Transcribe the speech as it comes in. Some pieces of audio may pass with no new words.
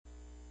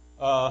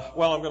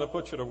Well, I'm going to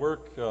put you to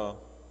work for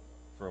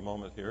a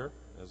moment here,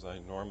 as I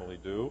normally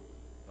do,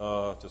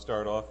 to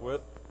start off with.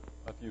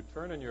 If you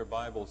turn in your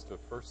Bibles to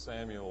 1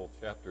 Samuel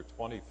chapter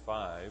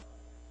 25,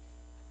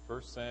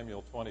 1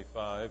 Samuel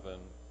 25,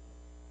 and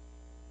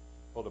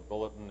put a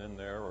bulletin in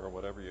there or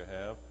whatever you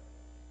have.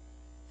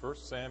 1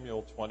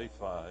 Samuel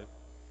 25.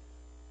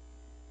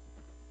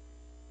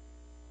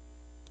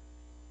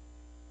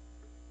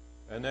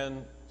 And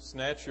then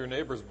snatch your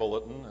neighbor's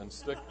bulletin and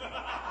stick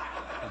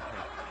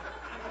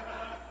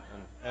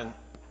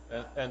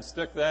and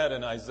stick that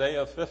in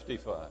Isaiah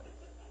 55.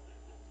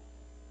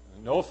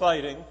 No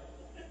fighting.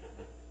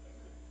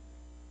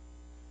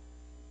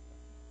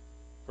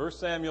 1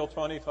 Samuel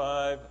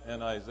 25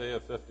 and Isaiah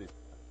 55.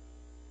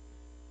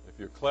 If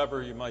you're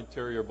clever, you might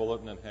tear your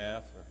bulletin in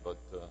half, but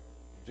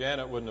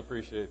Janet wouldn't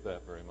appreciate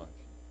that very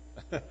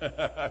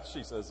much.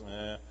 She says,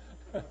 meh.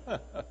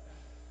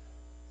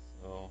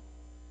 So,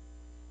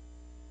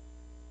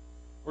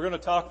 we're going to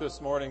talk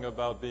this morning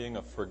about being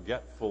a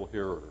forgetful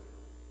hearer.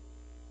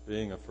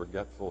 Being a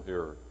forgetful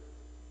hearer.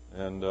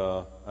 And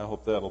I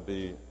hope that'll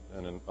be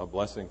a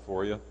blessing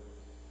for you.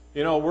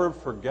 You know, we're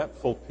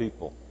forgetful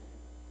people.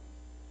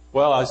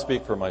 Well, I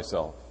speak for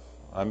myself.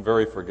 I'm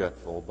very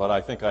forgetful, but I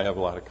think I have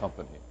a lot of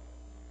company.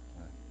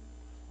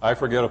 I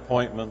forget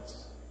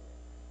appointments.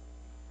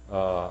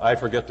 I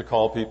forget to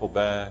call people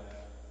back.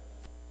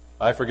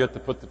 I forget to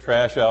put the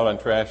trash out on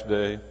trash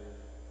day.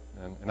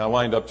 And I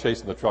wind up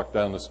chasing the truck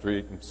down the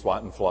street and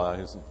swatting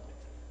flies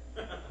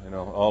and,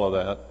 all of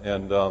that.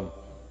 And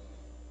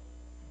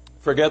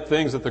forget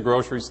things at the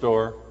grocery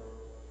store.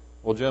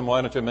 Well, Jim,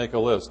 why don't you make a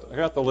list? I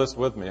got the list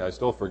with me. I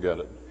still forget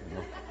it.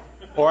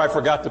 Or I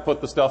forgot to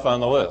put the stuff on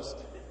the list.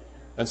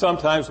 And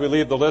sometimes we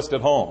leave the list at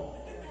home.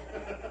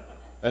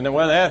 And then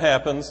when that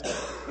happens,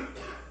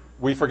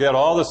 we forget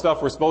all the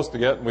stuff we're supposed to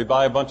get, and we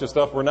buy a bunch of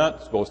stuff we're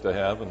not supposed to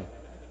have.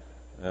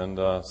 And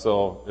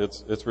so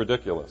it's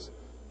ridiculous.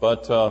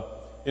 But,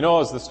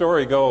 as the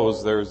story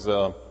goes, there's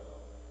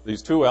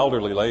these two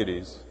elderly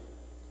ladies,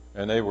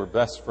 and they were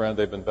best friends.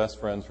 They've been best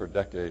friends for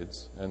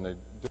decades, and they do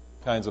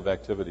all kinds of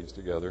activities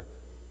together.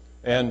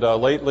 And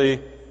lately,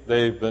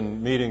 they've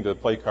been meeting to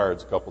play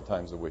cards a couple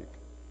times a week.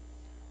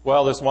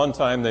 Well, this one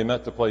time they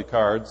met to play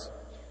cards,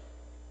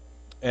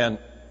 and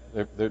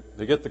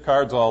they get the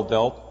cards all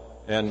dealt,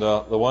 and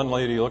the one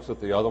lady looks at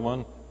the other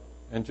one,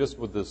 and just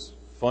with this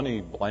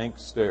funny blank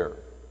stare,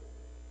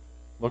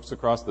 looks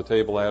across the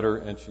table at her,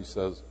 and she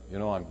says,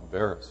 I'm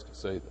embarrassed to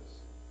say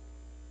this,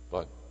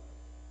 but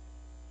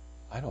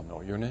I don't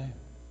know your name.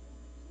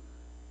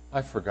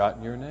 I've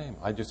forgotten your name.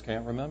 I just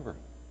can't remember.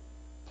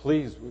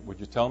 Please,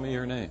 would you tell me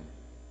your name?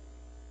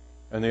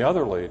 And the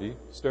other lady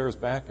stares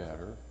back at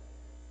her,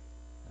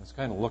 and is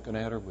kind of looking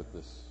at her with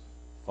this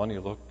funny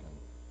look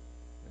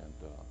and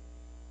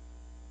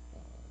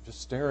just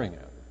staring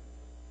at her.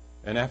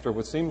 And after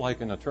what seemed like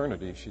an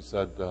eternity, she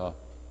said,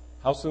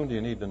 how soon do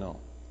you need to know?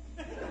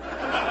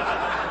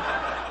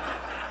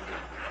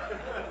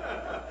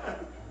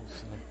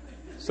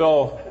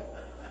 So,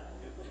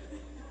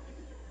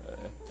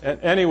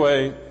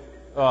 anyway,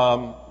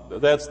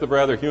 that's the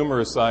rather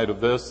humorous side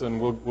of this, and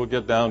we'll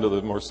get down to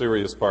the more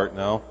serious part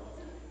now.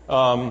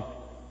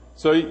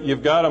 So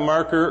you've got a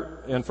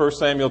marker in 1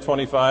 Samuel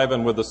 25,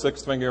 and with the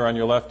sixth finger on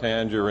your left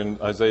hand, you're in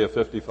Isaiah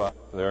 55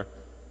 there.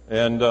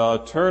 And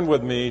turn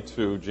with me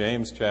to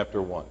James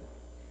chapter 1.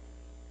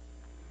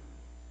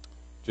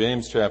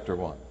 James chapter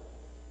 1.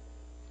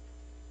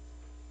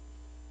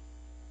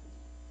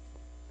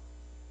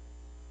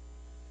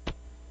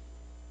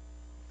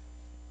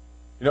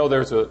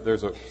 There's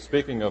a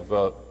speaking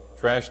of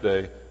trash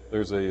day,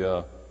 there's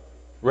a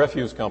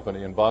refuse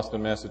company in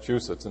Boston,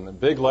 Massachusetts, and the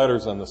big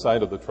letters on the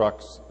side of the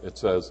trucks, it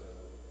says,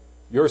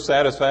 your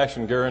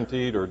satisfaction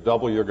guaranteed or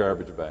double your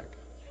garbage back.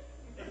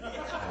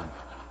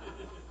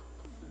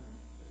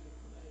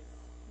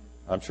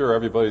 I'm sure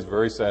everybody's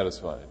very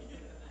satisfied.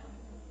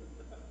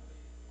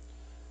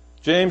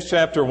 James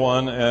chapter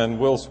 1, and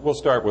we'll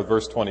start with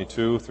verse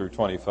 22 through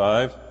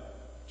 25.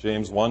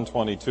 James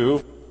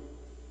 1:22.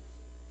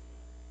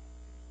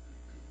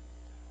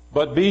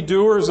 But be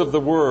doers of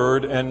the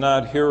word and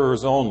not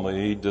hearers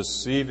only,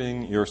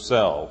 deceiving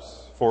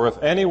yourselves. For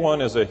if anyone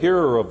is a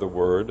hearer of the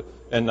word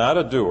and not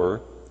a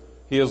doer,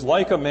 he is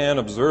like a man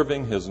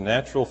observing his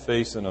natural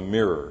face in a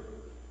mirror.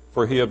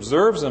 For he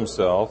observes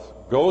himself,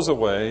 goes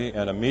away,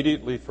 and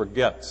immediately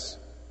forgets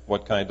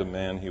what kind of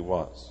man he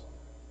was.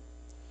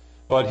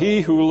 But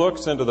he who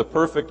looks into the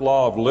perfect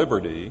law of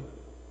liberty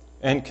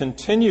and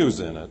continues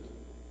in it,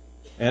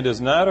 and is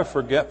not a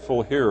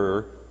forgetful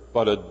hearer,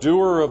 but a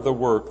doer of the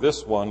work,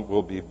 this one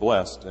will be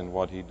blessed in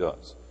what he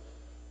does.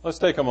 Let's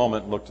take a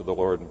moment and look to the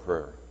Lord in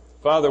prayer.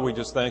 Father, we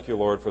just thank you,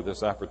 Lord, for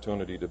this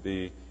opportunity to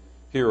be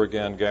here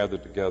again,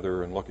 gathered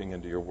together and looking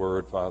into your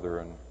word,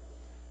 Father,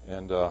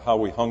 and how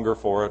we hunger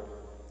for it.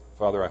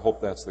 Father, I hope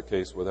that's the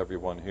case with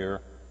everyone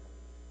here.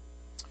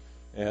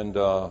 And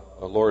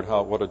Lord,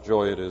 what a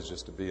joy it is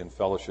just to be in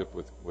fellowship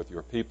with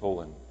your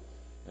people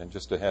and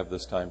just to have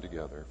this time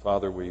together.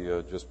 Father, we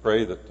just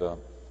pray that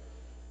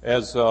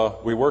As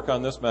we work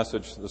on this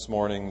message this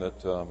morning,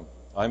 that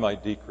I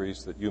might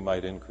decrease, that you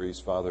might increase,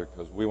 Father,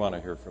 because we want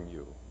to hear from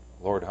you.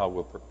 Lord, how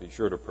we'll be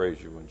sure to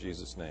praise you in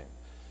Jesus' name.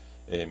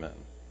 Amen.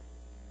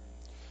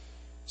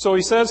 So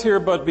he says here,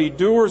 but be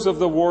doers of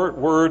the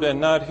word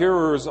and not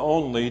hearers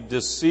only,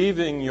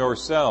 deceiving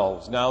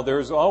yourselves. Now,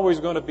 there's always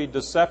going to be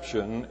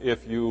deception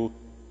if you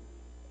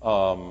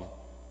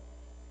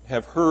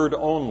have heard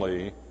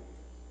only,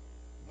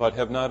 but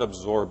have not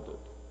absorbed it,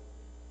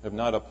 have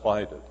not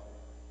applied it.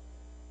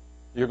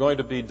 You're going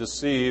to be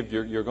deceived.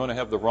 You're going to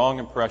have the wrong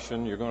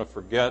impression. You're going to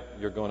forget.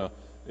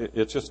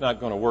 It's just not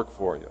going to work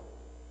for you.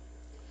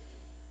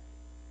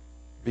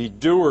 Be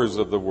doers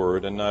of the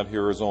word and not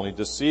hearers only,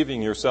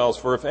 deceiving yourselves.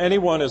 For if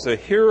anyone is a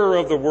hearer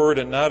of the word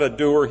and not a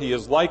doer, he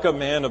is like a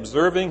man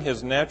observing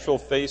his natural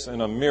face in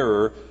a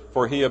mirror.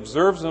 For he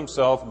observes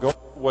himself, goes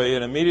away,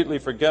 and immediately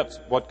forgets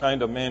what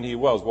kind of man he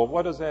was. Well,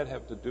 what does that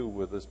have to do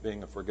with this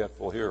being a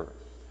forgetful hearer?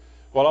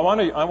 Well,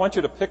 I want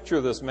you to picture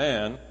this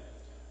man.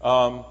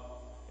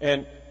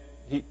 And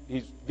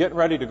he's getting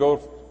ready to go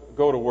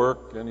to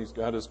work, and he's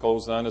got his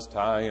clothes on, his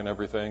tie and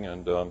everything,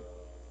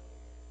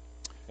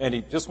 and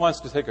he just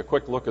wants to take a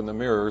quick look in the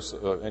mirrors,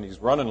 and he's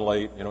running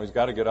late. He's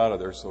got to get out of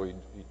there, so he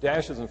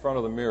dashes in front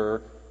of the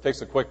mirror,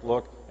 takes a quick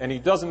look, and he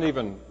doesn't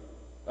even,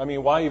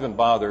 why even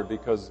bother?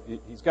 Because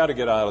he's got to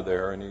get out of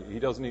there,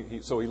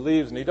 and so he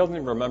leaves, and he doesn't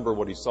even remember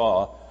what he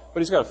saw,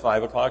 but he's got a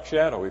 5 o'clock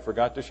shadow. He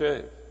forgot to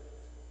shave.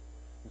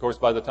 Of course,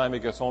 by the time he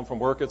gets home from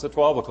work, it's a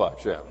 12 o'clock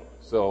shadow.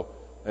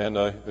 And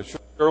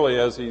surely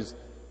as he's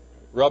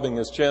rubbing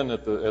his chin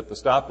at the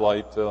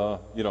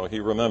stoplight, he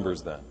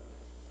remembers then.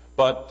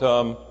 But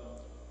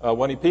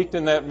when he peeked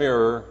in that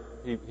mirror,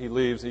 he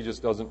leaves. He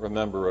just doesn't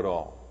remember at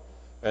all.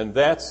 And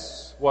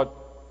that's what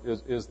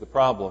is the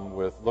problem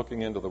with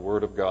looking into the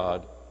Word of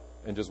God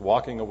and just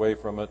walking away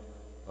from it.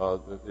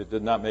 It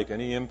did not make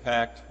any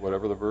impact,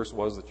 whatever the verse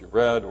was that you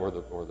read or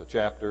the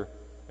chapter.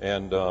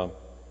 And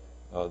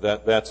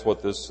that's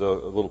what this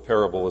little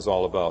parable is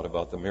all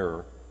about the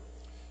mirror.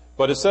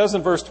 But it says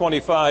in verse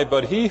 25,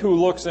 but he who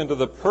looks into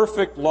the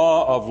perfect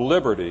law of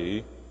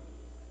liberty,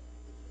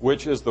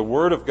 which is the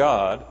Word of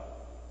God,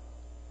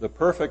 the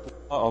perfect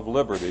law of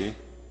liberty,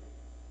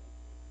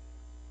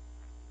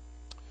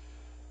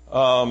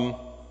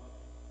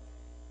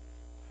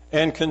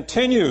 and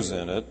continues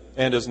in it,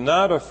 and is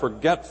not a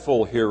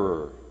forgetful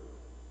hearer,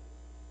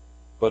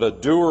 but a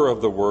doer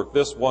of the work,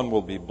 this one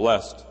will be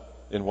blessed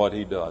in what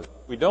he does.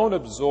 If we don't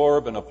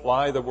absorb and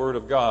apply the Word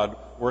of God,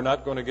 we're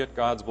not going to get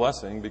God's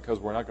blessing because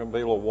we're not going to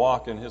be able to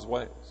walk in His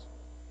ways.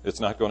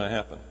 It's not going to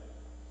happen.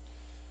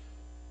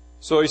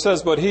 So he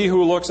says, but he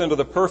who looks into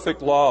the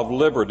perfect law of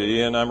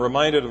liberty, and I'm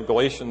reminded of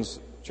Galatians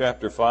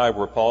chapter 5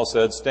 where Paul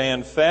said,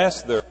 stand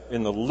fast there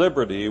in the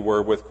liberty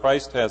wherewith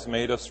Christ has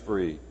made us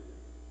free,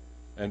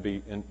 and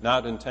be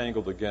not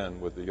entangled again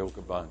with the yoke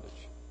of bondage.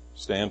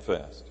 Stand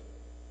fast.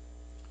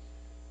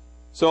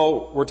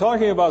 So we're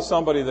talking about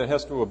somebody that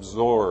has to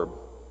absorb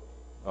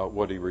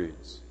what he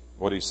reads,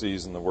 what he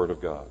sees in the Word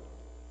of God.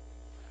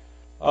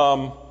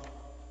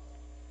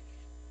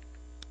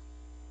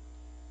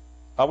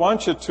 I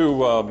want you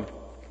to.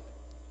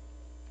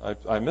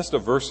 I missed a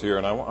verse here,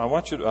 and I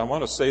want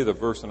to say the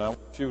verse, and I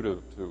want you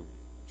to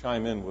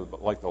chime in with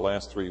like the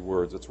last 3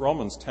 words. It's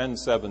Romans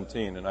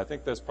 10:17, and I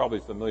think that's probably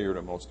familiar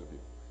to most of you.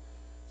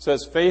 It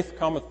says, "Faith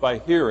cometh by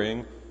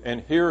hearing,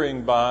 and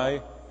hearing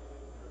by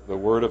the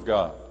Word of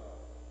God."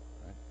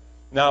 Right?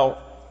 Now,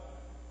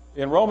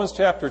 in Romans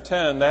chapter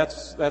 10,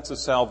 that's a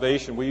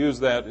salvation. We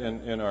use that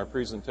in our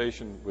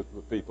presentation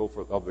with people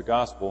of the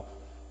gospel.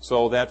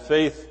 So that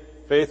faith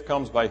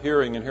comes by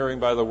hearing, and hearing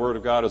by the Word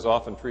of God is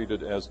often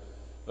treated as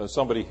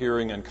somebody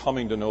hearing and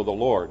coming to know the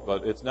Lord.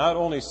 But it's not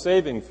only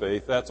saving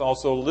faith, that's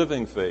also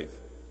living faith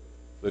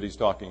that he's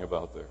talking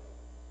about there.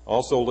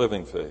 Also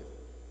living faith.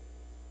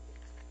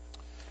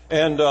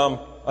 And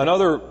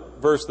another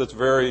verse that's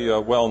very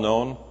well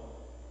known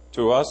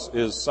to us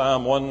is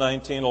Psalm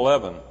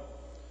 119:11.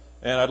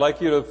 And I'd like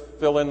you to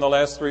fill in the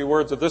last 3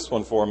 words of this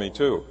one for me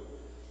too.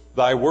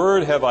 Thy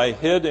word have I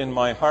hid in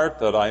my heart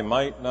that I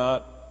might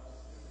not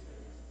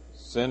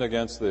sin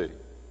against thee.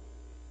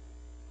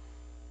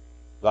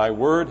 Thy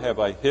word have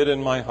I hid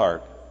in my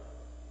heart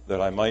that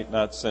I might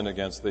not sin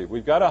against thee.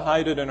 We've got to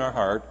hide it in our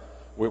heart.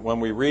 When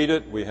we read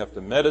it, we have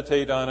to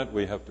meditate on it,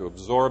 we have to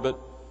absorb it,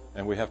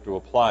 and we have to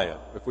apply it.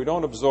 If we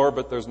don't absorb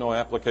it, there's no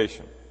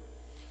application.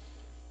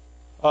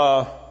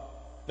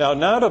 Now,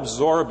 not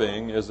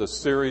absorbing is a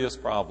serious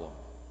problem.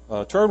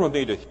 Turn with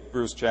me to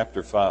Hebrews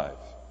chapter 5.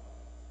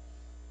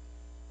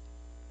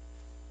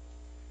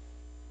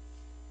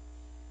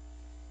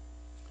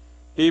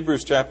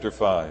 Hebrews chapter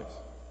 5.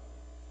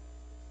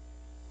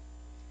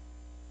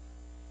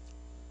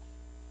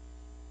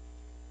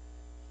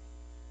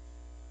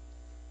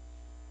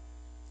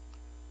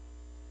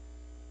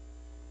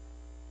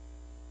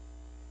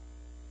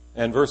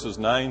 And verses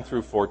 9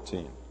 through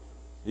 14.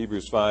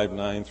 Hebrews 5,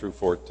 9 through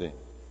 14.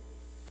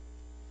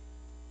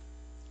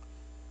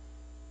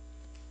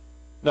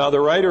 Now,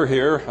 the writer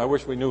here, I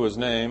wish we knew his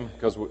name,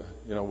 because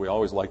we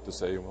always like to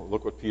say, well,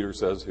 look what Peter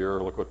says here,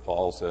 or look what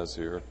Paul says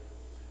here.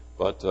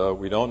 But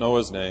we don't know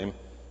his name.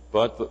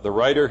 But the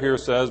writer here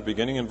says,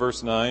 beginning in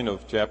verse 9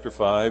 of chapter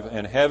 5,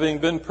 and having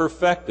been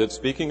perfected,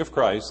 speaking of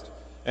Christ,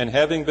 and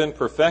having been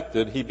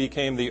perfected, he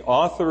became the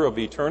author of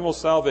eternal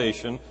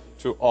salvation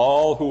to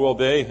all who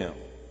obey him,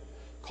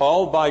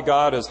 called by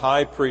God as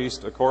high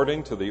priest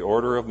according to the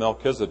order of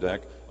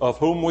Melchizedek, of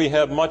whom we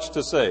have much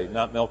to say,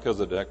 not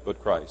Melchizedek,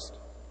 but Christ.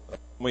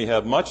 We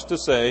have much to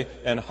say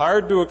and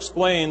hard to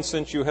explain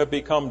since you have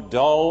become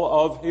dull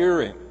of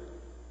hearing.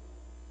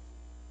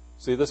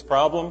 See this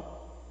problem?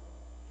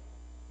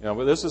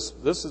 But this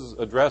is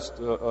addressed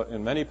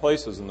in many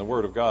places in the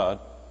Word of God.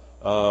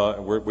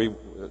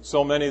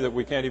 So many that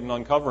we can't even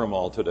uncover them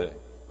all today.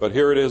 But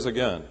here it is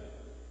again.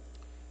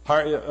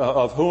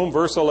 Of whom,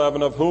 verse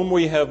 11, of whom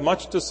we have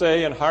much to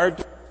say and hard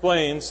to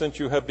explain since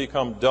you have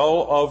become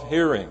dull of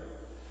hearing.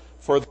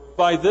 For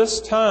by this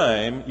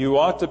time you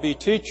ought to be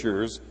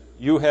teachers.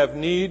 You have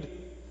need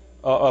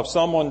of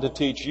someone to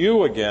teach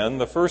you again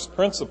the first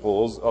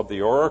principles of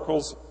the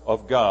oracles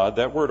of God.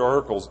 That word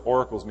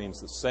oracles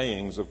means the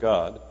sayings of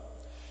God.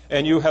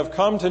 And you have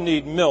come to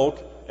need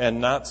milk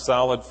and not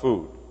solid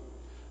food.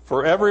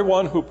 For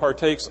everyone who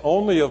partakes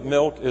only of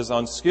milk is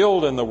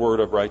unskilled in the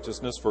word of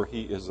righteousness, for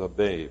he is a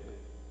babe.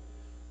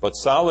 But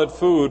solid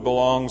food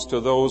belongs to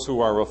those who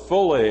are of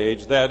full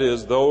age, that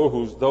is,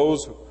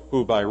 those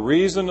who by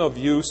reason of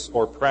use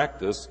or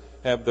practice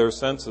have their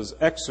senses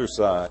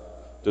exercised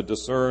to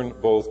discern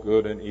both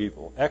good and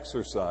evil.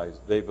 Exercise,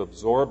 they've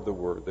absorbed the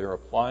word, they're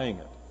applying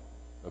it.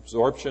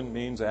 Absorption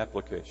means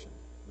application,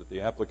 that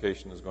the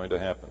application is going to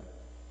happen.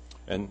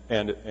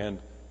 And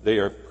they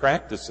are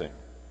practicing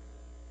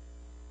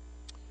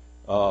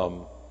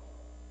how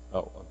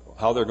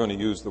they're going to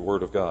use the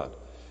Word of God.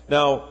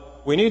 Now,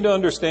 we need to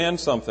understand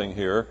something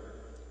here.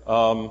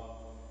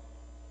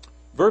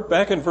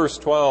 Back in verse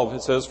 12,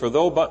 it says, for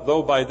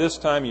though by this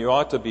time you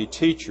ought to be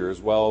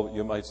teachers, well,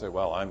 you might say,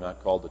 well, I'm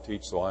not called to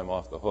teach, so I'm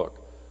off the hook.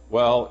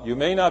 Well, you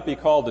may not be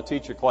called to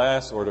teach a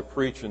class or to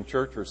preach in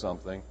church or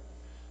something,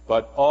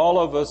 but all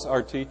of us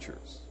are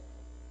teachers.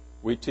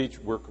 We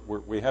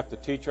have to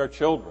teach our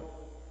children.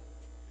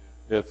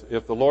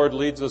 If the Lord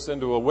leads us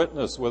into a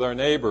witness with our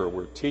neighbor,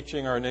 we're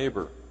teaching our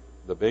neighbor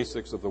the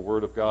basics of the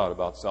Word of God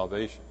about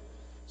salvation.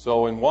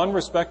 So in one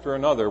respect or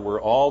another, we're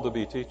all to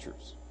be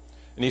teachers.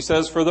 And he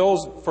says, for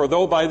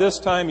though by this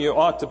time you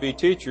ought to be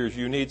teachers,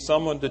 you need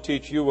someone to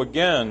teach you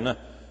again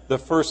the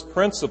first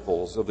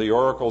principles of the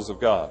oracles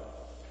of God.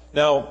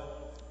 Now,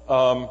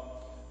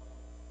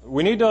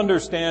 we need to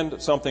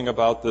understand something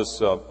about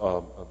this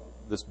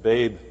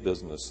babe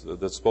business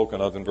that's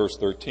spoken of in verse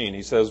 13.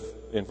 He says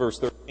in verse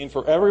 13,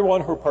 for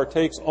everyone who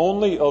partakes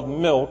only of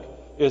milk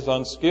is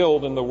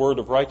unskilled in the word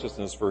of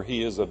righteousness, for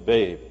he is a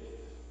babe.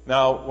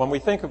 Now, when we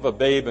think of a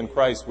babe in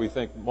Christ, we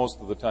think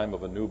most of the time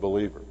of a new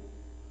believer.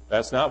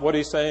 That's not what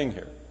he's saying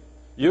here.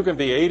 You can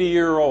be an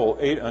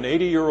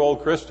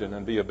 80-year-old Christian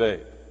and be a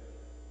babe.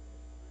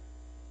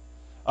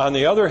 On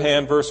the other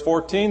hand, verse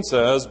 14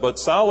 says, but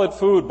solid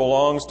food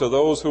belongs to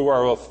those who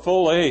are of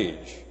full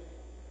age.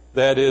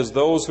 That is,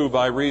 those who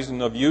by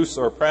reason of use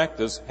or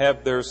practice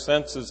have their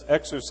senses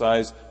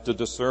exercised to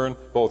discern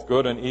both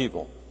good and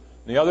evil.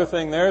 And the other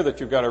thing there that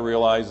you've got to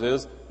realize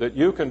is that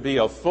you can be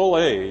of full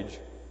age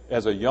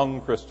as a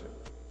young Christian.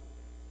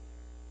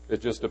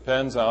 It just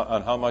depends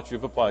on how much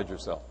you've applied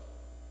yourself,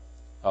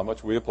 how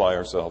much we apply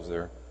ourselves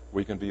there.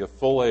 We can be of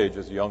full age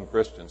as young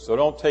Christians. So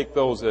don't take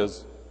those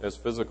as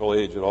physical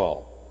age at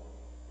all.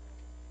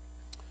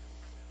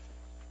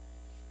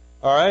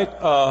 All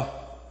right.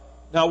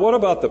 Now, what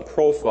about the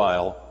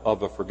profile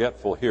of a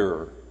forgetful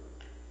hearer?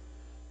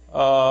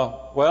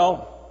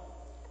 Well,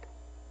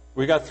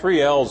 we got 3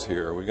 L's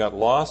here. We got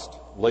lost,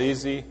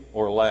 lazy,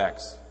 or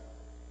lax.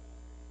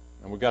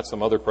 And we've got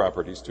some other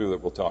properties, too,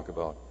 that we'll talk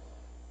about.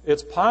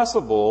 It's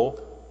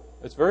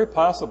very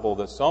possible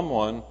that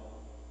someone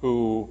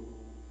who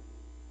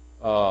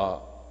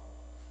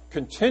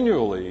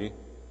continually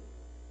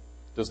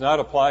does not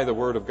apply the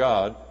Word of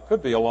God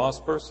could be a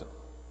lost person.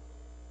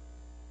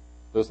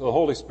 The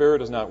Holy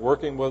Spirit is not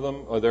working with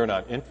them, or they're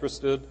not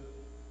interested,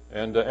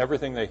 and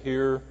everything they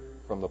hear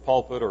from the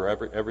pulpit or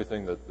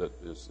everything that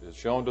is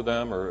shown to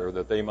them or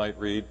that they might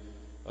read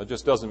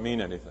just doesn't mean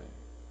anything.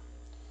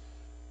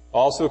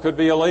 Also could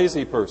be a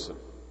lazy person,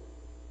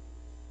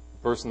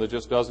 a person that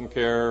just doesn't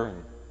care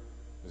and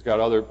has got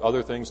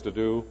other things to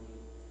do,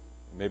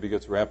 maybe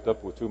gets wrapped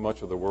up with too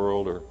much of the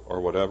world or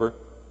whatever.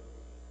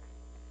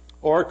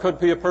 Or it could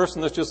be a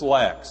person that's just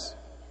lax,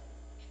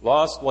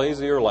 lost,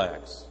 lazy, or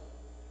lax.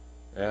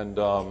 And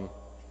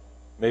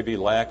maybe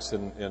lax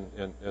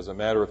as a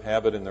matter of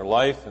habit in their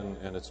life,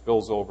 and it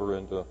spills over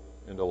into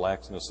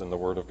laxness in the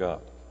Word of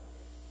God.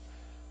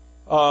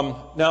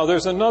 Now,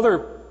 there's another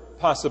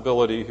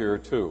possibility here,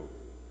 too.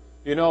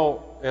 You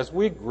know, as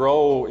we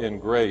grow in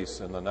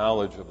grace and the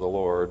knowledge of the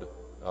Lord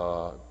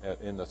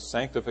in the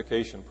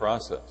sanctification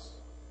process,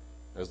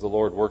 as the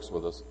Lord works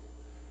with us,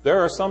 there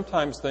are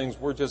sometimes things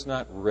we're just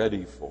not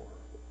ready for.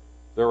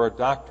 There are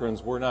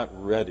doctrines we're not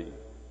ready.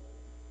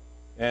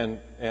 And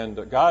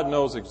God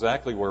knows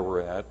exactly where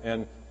we're at.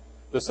 And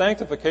the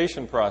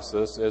sanctification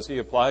process, as He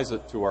applies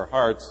it to our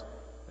hearts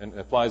and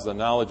applies the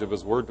knowledge of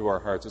His Word to our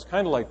hearts, is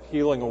kind of like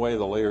peeling away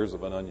the layers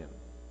of an onion.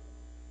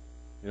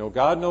 You know,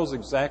 God knows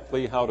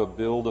exactly how to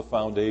build a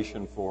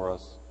foundation for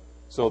us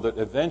so that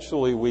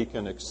eventually we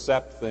can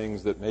accept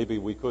things that maybe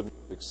we couldn't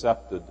have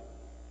accepted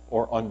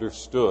or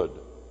understood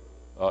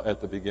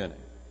at the beginning.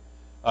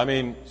 I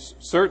mean,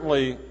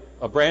 certainly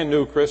a brand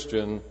new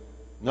Christian,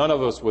 none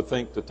of us would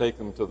think to take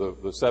them to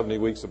the 70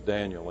 weeks of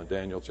Daniel in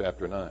Daniel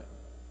chapter 9.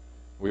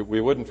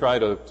 We wouldn't try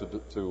to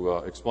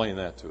explain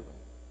that to them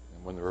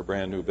when they're a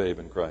brand new babe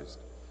in Christ.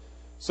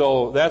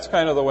 So that's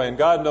kind of the way, and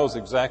God knows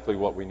exactly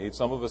what we need.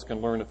 Some of us can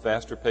learn at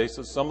faster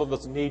paces. Some of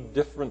us need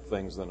different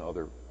things than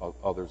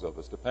others of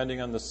us,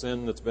 depending on the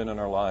sin that's been in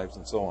our lives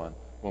and so on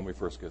when we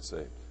first get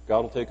saved.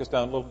 God will take us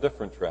down a little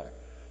different track.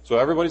 So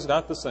everybody's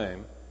not the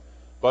same,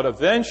 but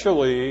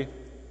eventually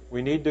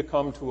we need to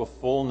come to a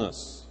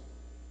fullness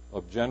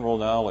of general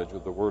knowledge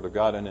of the Word of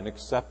God and an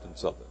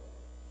acceptance of it.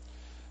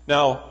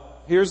 Now,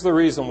 here's the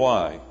reason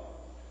why.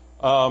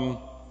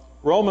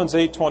 Romans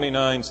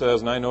 8:29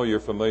 says, and I know you're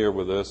familiar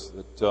with this,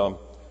 that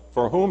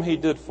for whom He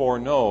did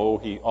foreknow,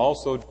 He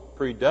also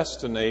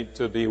predestinate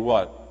to be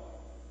what?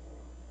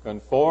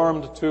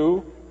 Conformed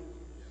to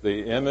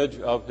the image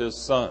of His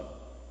Son.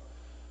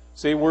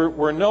 See,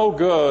 we're no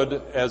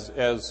good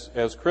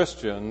as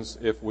Christians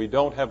if we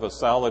don't have a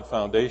solid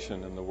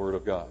foundation in the Word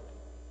of God.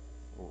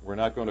 We're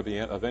not going to be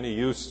of any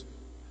use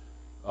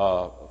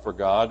for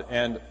God,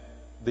 and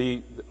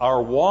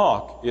our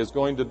walk is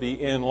going to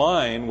be in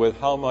line with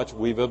how much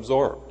we've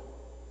absorbed.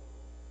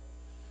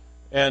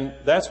 And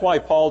that's why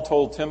Paul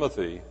told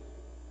Timothy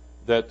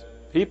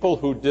that people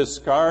who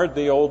discard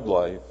the old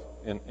life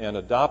and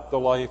adopt the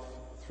life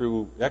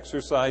through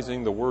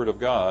exercising the Word of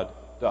God,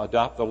 to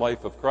adopt the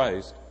life of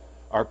Christ,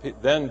 are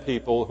then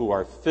people who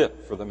are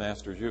fit for the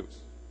Master's use.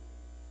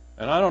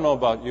 And I don't know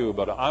about you,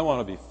 but I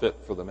want to be fit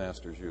for the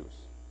Master's use.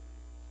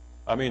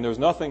 I mean, there's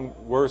nothing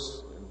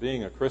worse than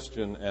being a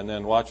Christian and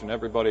then watching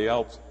everybody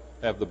else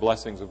have the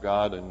blessings of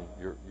God and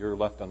you're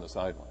left on the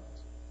sidelines.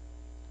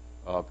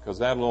 Because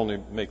that'll only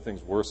make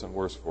things worse and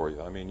worse for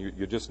you. I mean,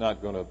 you're just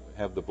not going to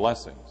have the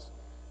blessings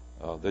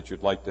that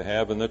you'd like to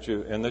have and that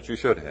you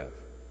should have.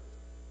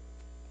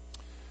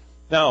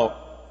 Now,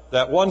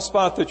 that one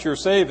spot that you're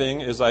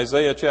saving is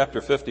Isaiah chapter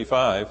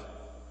 55.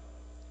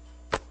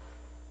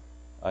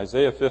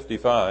 Isaiah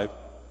 55.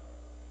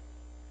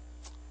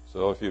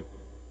 So if you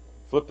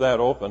flip that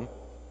open.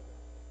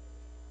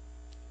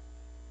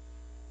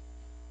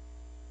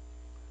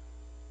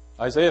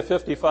 Isaiah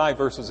 55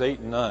 verses 8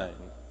 and 9.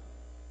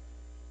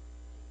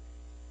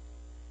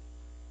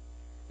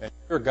 And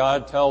here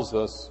God tells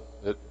us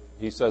that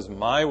He says,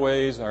 my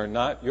ways are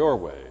not your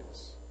ways.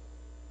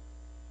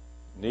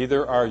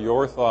 Neither are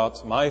your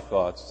thoughts my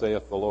thoughts,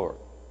 saith the Lord.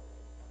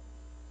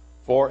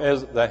 For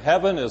as the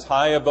heaven is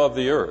high above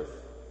the earth,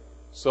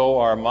 so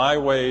are my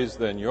ways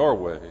than your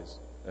ways,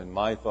 and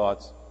my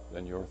thoughts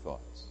than your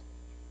thoughts.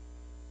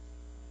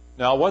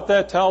 Now what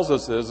that tells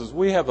us is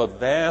we have a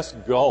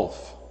vast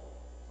gulf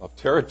of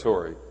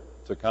territory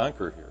to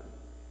conquer here,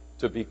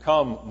 to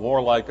become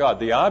more like God.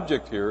 The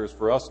object here is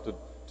for us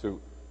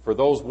for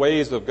those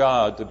ways of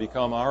God to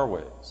become our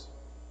ways.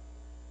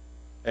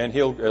 And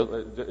He'll,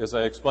 as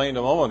I explained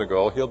a moment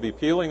ago, He'll be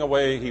peeling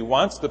away, He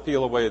wants to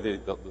peel away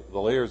the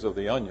layers of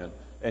the onion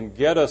and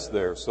get us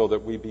there so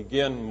that we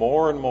begin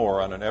more and more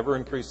on an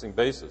ever-increasing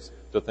basis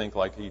to think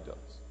like He does.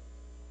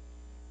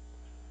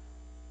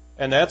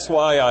 And that's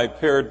why I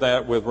paired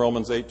that with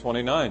Romans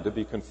 8:29, to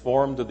be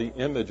conformed to the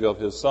image of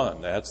His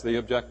Son. That's the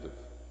objective.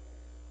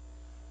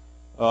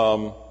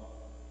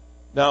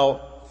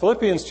 Now,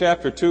 Philippians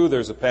chapter 2,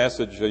 there's a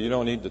passage, you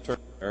don't need to turn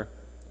there.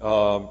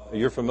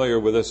 You're familiar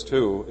with this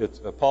too.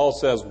 Paul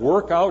says,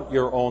 work out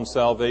your own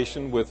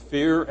salvation with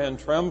fear and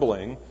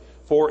trembling,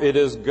 for it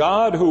is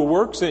God who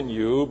works in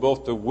you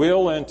both to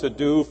will and to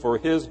do for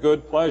His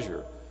good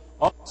pleasure.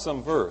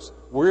 Awesome verse.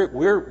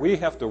 We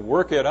have to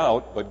work it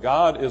out, but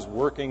God is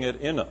working it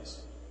in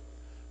us.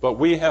 But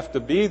we have to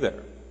be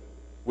there.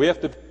 We have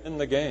to be in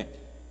the game.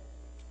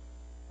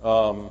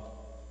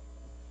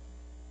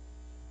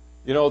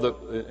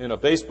 In a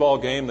baseball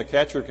game, the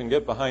catcher can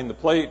get behind the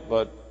plate,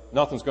 but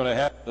nothing's going to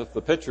happen if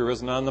the pitcher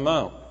isn't on the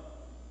mound.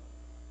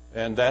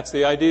 And that's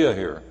the idea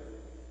here.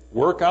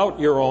 Work out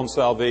your own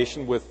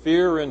salvation with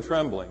fear and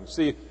trembling.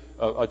 See,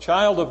 a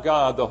child of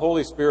God, the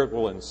Holy Spirit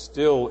will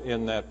instill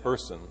in that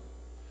person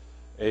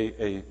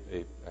a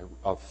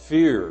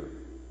fear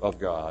of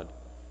God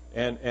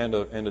and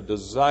a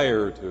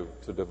desire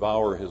to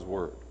devour His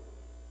Word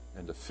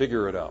and to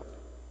figure it out.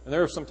 And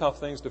there are some tough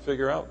things to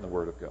figure out in the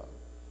Word of God.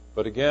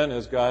 But again,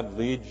 as God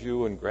leads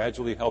you and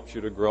gradually helps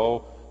you to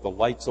grow, the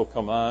lights will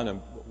come on,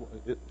 and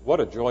what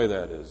a joy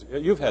that is.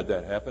 You've had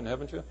that happen,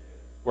 haven't you?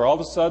 Where all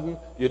of a sudden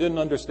you didn't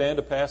understand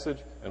a passage,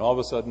 and all of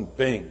a sudden,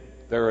 bing,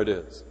 there it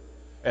is.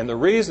 And the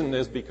reason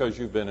is because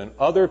you've been in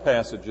other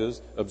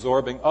passages,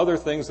 absorbing other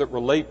things that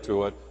relate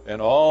to it, and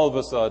all of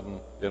a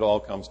sudden, it all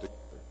comes together.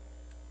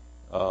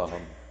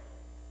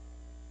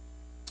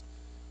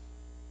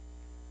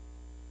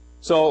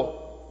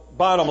 So,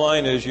 bottom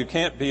line is you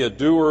can't be a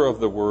doer of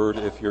the Word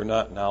if you're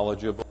not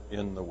knowledgeable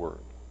in the Word.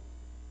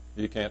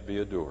 You can't be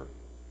a doer.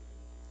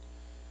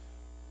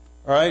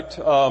 All right.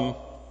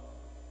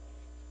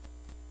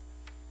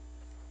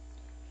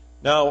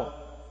 Now,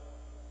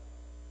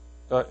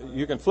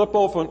 you can flip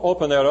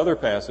open that other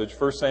passage,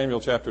 1 Samuel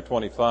chapter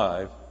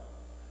 25.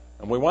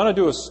 And we want to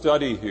do a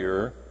study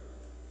here.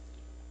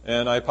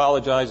 And I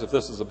apologize if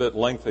this is a bit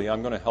lengthy.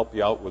 I'm going to help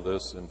you out with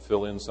this and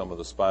fill in some of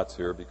the spots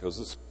here because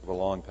this is a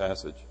long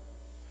passage.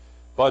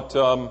 But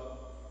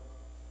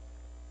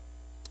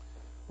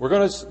we're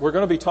going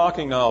to be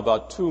talking now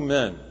about two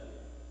men.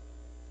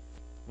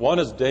 One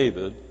is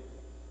David,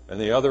 and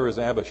the other is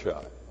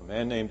Abishai, a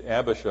man named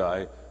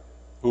Abishai,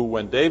 who,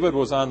 when David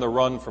was on the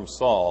run from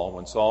Saul,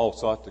 when Saul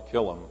sought to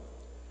kill him,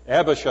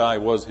 Abishai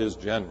was his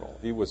general.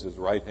 He was his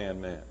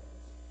right-hand man.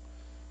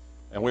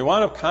 And we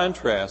want to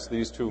contrast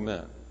these two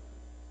men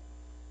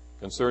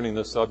concerning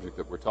this subject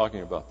that we're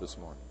talking about this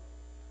morning.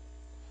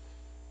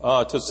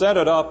 To set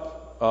it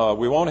up,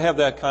 we won't have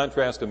that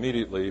contrast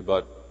immediately,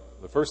 but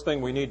the first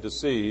thing we need to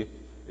see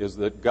is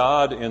that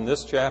God in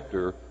this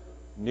chapter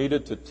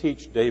needed to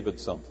teach David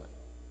something.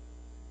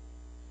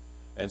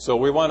 And so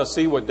we want to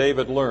see what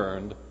David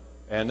learned.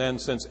 And then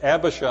since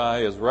Abishai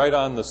is right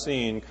on the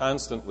scene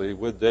constantly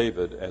with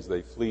David as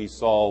they flee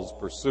Saul's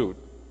pursuit,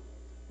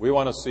 we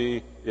want to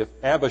see if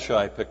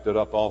Abishai picked it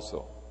up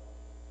also.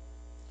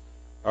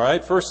 All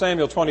right, 1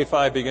 Samuel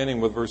 25, beginning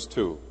with verse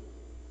 2.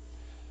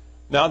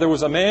 Now there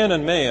was a man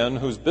in Maon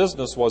whose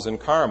business was in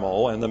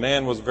Carmel, and the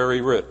man was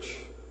very rich.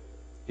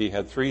 He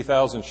had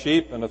 3,000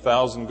 sheep and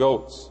 1,000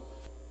 goats,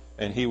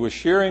 and he was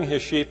shearing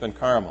his sheep in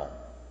Carmel.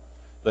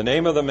 The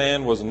name of the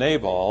man was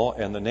Nabal,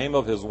 and the name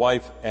of his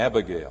wife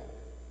Abigail.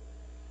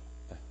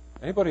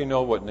 Anybody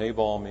know what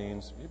Nabal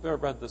means? You've ever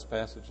read this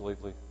passage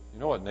lately? You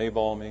know what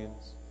Nabal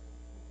means?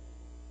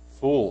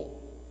 Fool.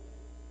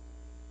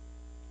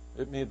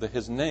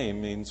 His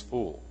name means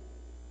fool.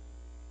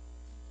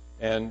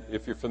 And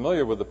if you're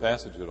familiar with the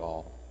passage at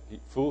all,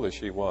 foolish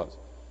he was.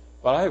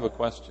 But I have a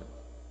question.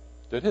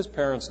 Did his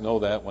parents know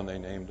that when they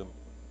named him?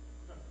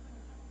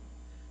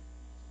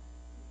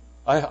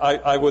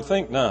 I would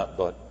think not,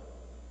 but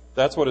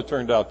that's what it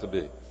turned out to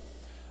be.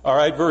 All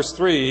right, verse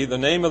 3, the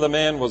name of the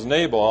man was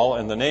Nabal,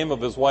 and the name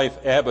of his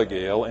wife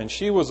Abigail, and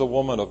she was a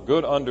woman of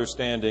good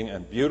understanding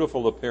and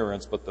beautiful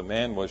appearance, but the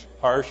man was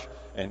harsh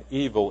and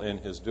evil in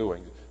his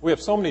doings. We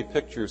have so many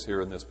pictures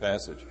here in this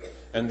passage.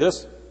 And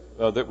this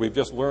that we've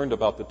just learned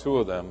about the two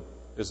of them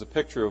is a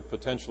picture of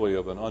potentially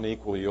of an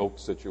unequal yoke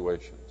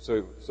situation.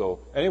 So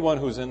anyone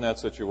who's in that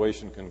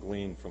situation can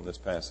glean from this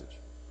passage,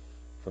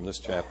 from this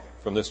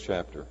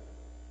chapter.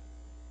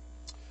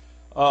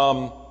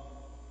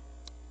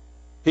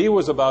 He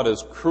was about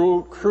as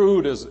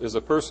crude as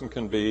a person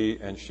can be,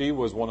 and she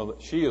is one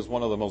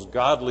of the most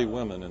godly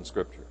women in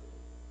Scripture.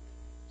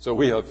 So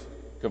we have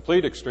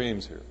complete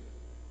extremes here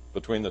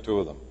between the two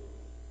of them.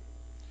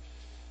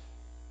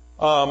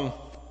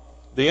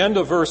 The end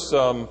of verse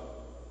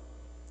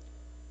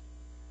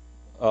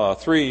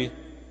 3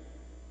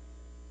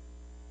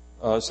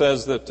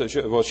 says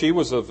that she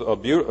was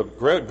of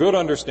good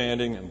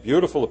understanding and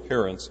beautiful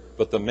appearance,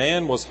 but the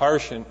man was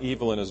harsh and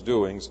evil in his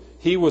doings.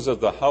 He was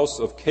of the house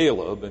of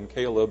Caleb, and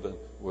Caleb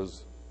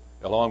was,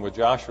 along with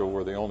Joshua,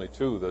 were the only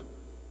two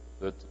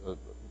that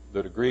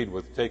agreed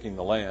with taking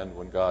the land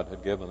when God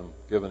had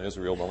given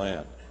Israel the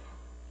land.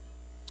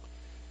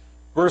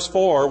 Verse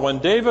 4, when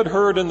David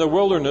heard in the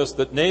wilderness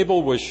that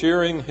Nabal was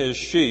shearing his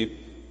sheep,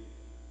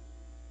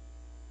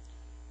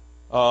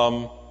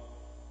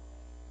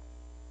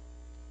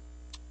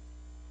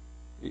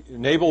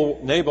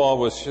 Nabal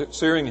was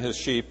shearing his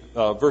sheep.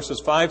 Verses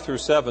 5 through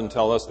 7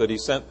 tell us that he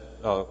sent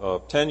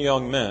 10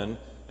 young men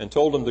and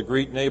told them to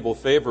greet Nabal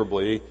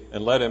favorably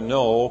and let him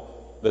know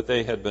that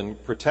they had been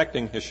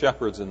protecting his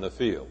shepherds in the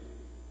field.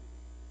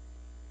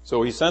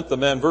 So he sent the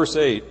men. Verse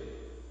 8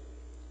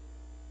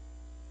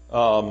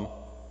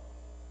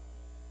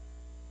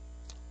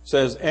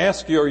 says,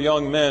 ask your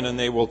young men and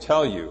they will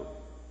tell you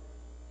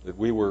that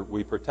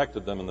we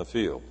protected them in the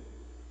field.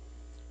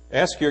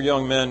 Ask your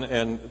young men,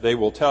 and they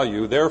will tell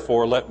you,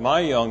 therefore let my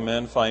young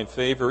men find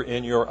favor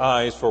in your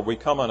eyes, for we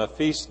come on a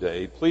feast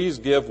day. Please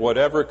give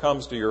whatever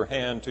comes to your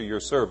hand to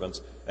your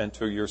servants and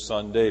to your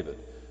son David.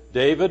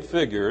 David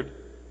figured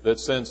that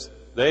since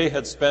they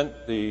had spent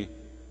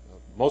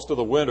most of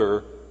the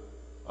winter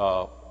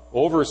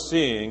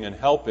overseeing and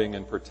helping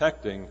and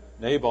protecting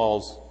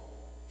Nabal's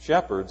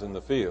shepherds in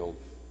the field,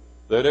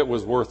 that it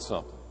was worth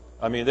something.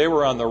 I mean, they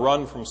were on the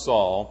run from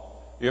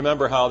Saul. You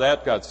remember how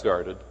that got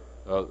started.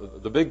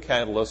 The big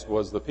catalyst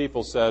was the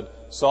people said,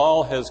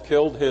 Saul has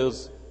killed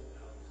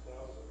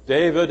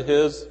David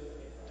his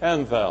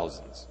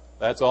 10,000s.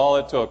 That's all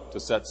it took to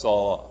set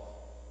Saul off.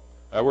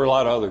 There were a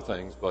lot of other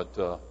things,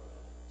 but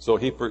so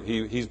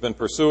he's been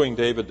pursuing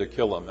David to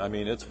kill him. I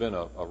mean, it's been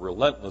a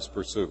relentless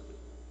pursuit.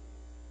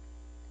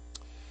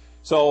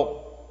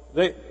 So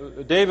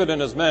David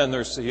and his men,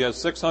 he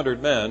has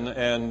 600 men,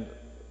 and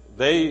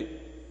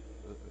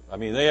I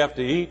mean, they have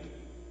to eat,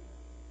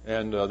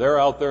 and they're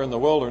out there in the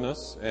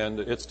wilderness, and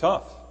it's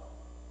tough.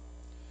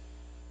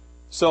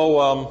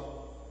 So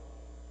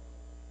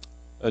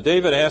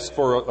David asked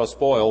for a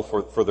spoil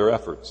for their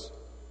efforts.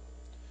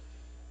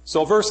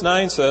 So verse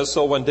 9 says,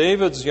 "So when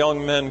David's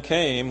young men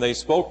came, they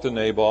spoke to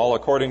Nabal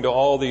according to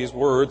all these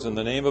words in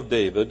the name of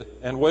David,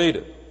 and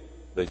waited."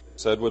 They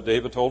said what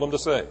David told them to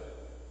say.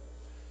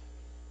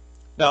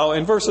 Now,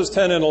 in verses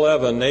 10 and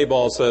 11,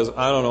 Nabal says,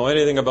 "I don't know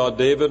anything about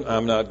David.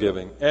 I'm not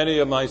giving any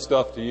of my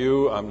stuff to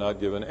you. I'm not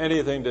giving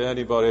anything to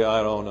anybody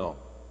I don't know.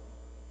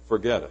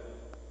 Forget it."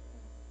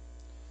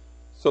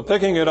 So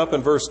picking it up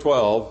in verse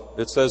 12,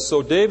 it says,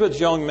 "So David's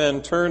young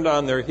men turned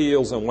on their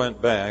heels and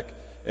went back,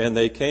 and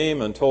they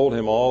came and told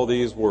him all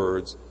these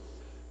words.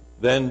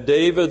 Then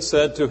David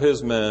said to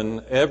his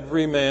men,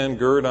 'Every man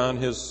gird on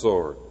his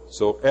sword.'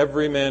 So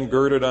every man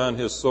girded on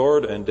his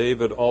sword, and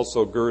David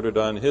also girded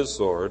on his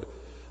sword.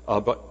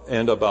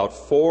 And about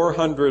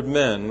 400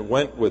 men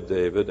went with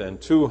David,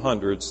 and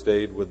 200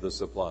 stayed with the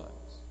supplies."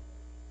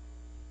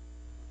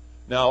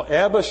 Now,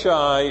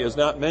 Abishai is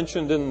not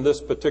mentioned in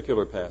this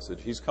particular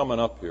passage. He's coming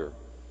up here.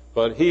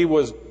 But he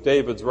was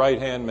David's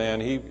right-hand man.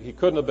 He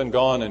couldn't have been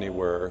gone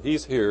anywhere.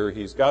 He's here.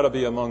 He's got to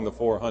be among the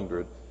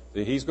 400.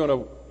 He's going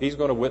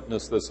to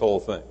witness this whole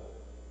thing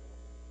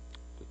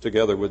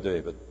together with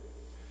David.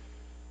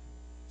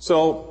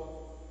 So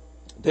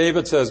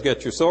David says,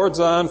 "Get your swords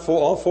on,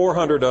 all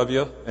 400 of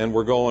you, and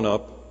we're going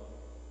up."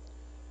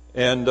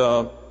 And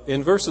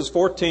in verses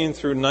 14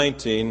 through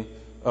 19,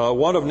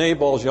 one of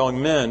Nabal's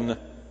young men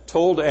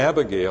told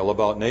Abigail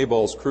about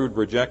Nabal's crude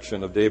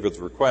rejection of David's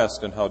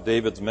request and how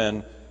David's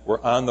men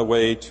were on the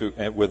way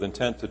with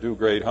intent to do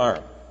great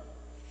harm.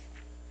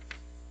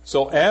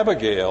 So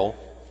Abigail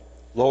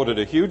loaded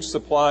a huge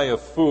supply of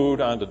food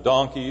onto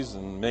donkeys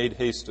and made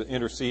haste to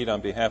intercede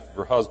on behalf of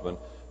her husband,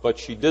 but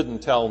she didn't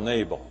tell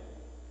Nabal.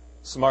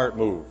 Smart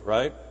move,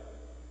 right?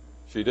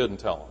 She didn't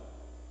tell him,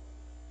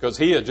 because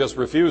he had just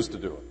refused to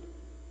do it.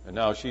 And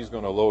now she's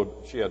going to load,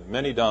 she had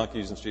many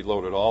donkeys and she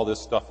loaded all this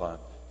stuff on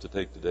to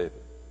take to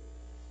David.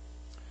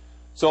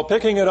 So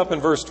picking it up in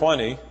verse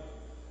 20,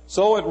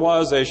 "So it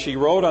was as she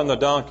rode on the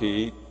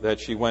donkey that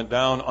she went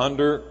down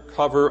under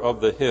cover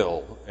of the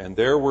hill, and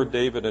there were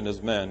David and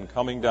his men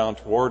coming down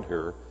toward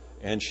her,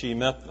 and she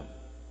met them."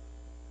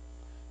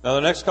 Now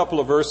the next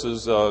couple of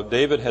verses,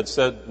 David had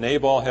said,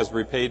 "Nabal has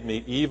repaid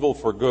me evil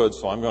for good,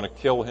 so I'm going to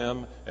kill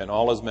him and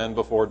all his men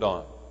before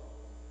dawn."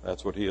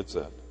 That's what he had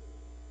said.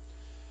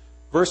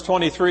 Verse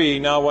 23,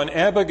 "Now when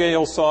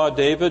Abigail saw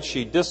David,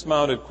 she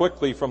dismounted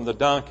quickly from the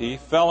donkey,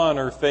 fell on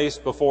her face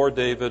before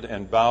David,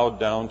 and bowed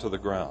down to the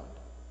ground."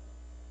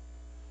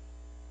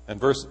 And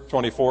verse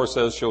 24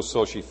 says,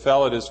 "So she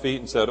fell at his feet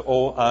and said,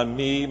 'Oh, on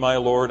me, my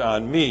Lord,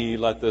 on me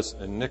let this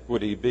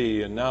iniquity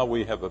be.'" And now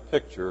we have a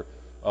picture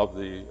of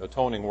the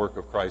atoning work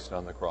of Christ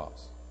on the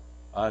cross.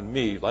 On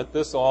me, let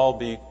this all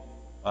be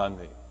on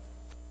me.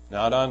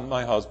 Not on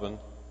my husband.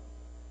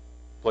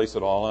 Place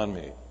it all on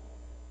me.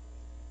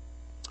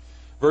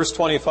 Verse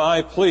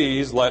 25,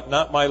 "Please let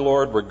not my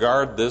Lord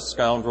regard this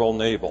scoundrel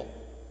Nabal.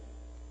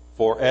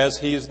 For as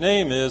his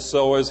name is,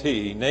 so is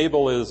he.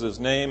 Nabal is his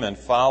name, and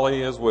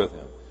folly is with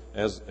him."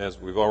 As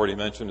we've already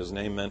mentioned, his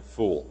name meant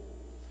fool.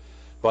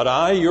 "But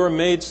I, your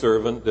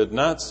maidservant, did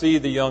not see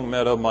the young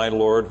men of my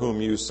Lord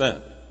whom you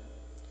sent."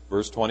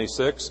 Verse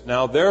 26,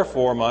 "Now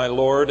therefore, my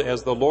Lord,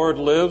 as the Lord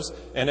lives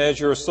and as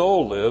your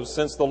soul lives,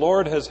 since the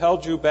Lord has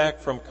held you back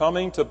from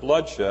coming to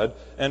bloodshed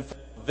and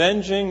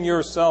avenging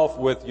yourself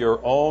with your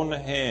own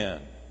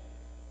hand."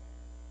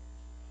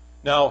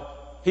 Now,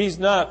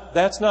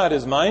 that's not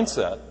his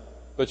mindset,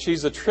 but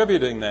she's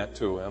attributing that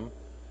to him,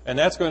 and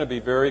that's going to be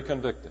very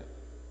convicting.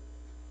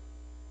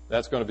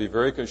 That's going to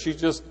be she's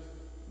just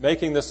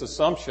making this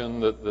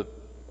assumption that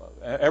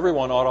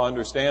everyone ought to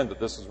understand that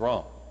this is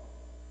wrong.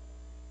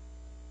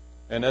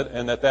 And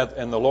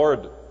the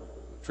Lord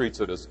treats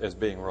it as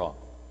being wrong.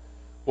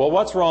 Well,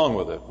 what's wrong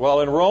with it?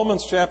 Well, in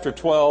Romans chapter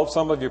 12,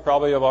 some of you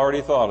probably have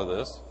already thought of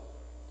this.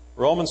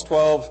 Romans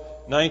 12,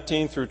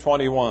 19 through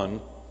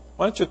 21.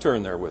 Why don't you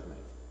turn there with me?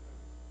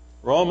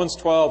 Romans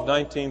 12,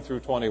 19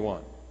 through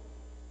 21.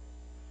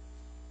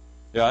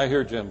 Yeah, I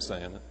hear Jim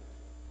saying it.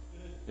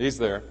 He's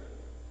there.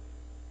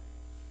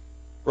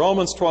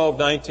 Romans 12,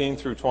 19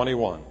 through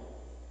 21.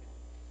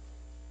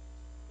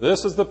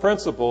 This is the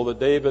principle that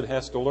David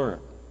has to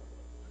learn.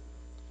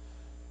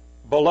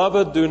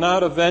 "Beloved, do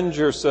not avenge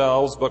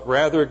yourselves, but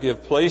rather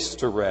give place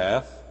to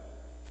wrath.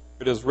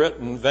 It is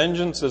written,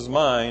 'Vengeance is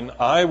mine,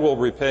 I will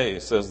repay,'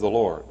 says the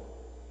Lord.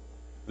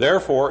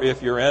 Therefore,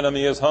 if your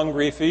enemy is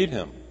hungry, feed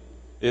him.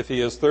 If he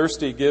is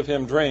thirsty, give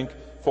him drink,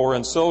 for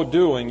in so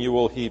doing you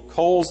will heap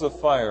coals of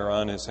fire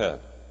on his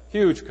head."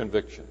 Huge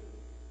conviction.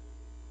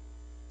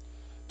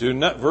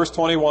 Verse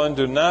 21,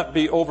 "Do not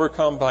be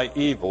overcome by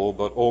evil,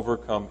 but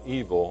overcome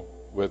evil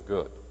with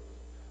good."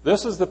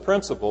 This is the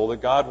principle that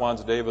God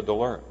wants David to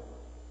learn.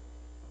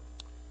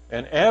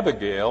 And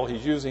Abigail,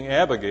 he's using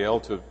Abigail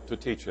to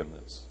teach him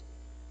this.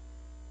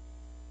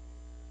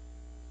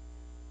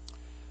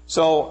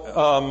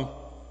 So,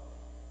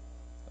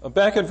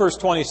 Back in verse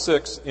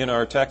 26 in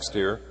our text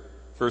here,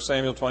 1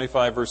 Samuel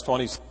 25, verse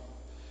 26.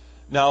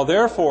 Now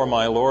therefore,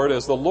 my Lord,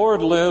 as the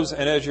Lord lives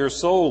and as your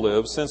soul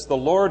lives, since the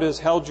Lord has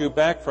held you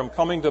back from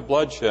coming to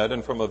bloodshed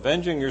and from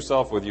avenging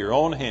yourself with your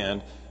own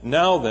hand,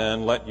 now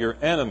then let your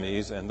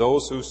enemies and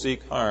those who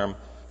seek harm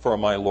for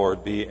my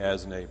Lord be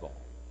as Nabal.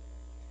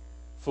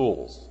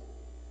 Fools.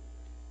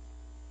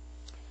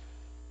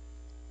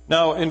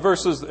 Now, in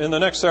the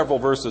next several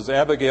verses,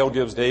 Abigail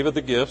gives David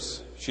the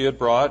gifts she had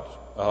brought,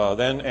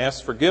 then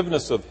asks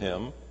forgiveness of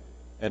him,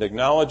 and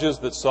acknowledges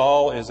that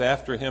Saul is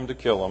after him to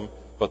kill him,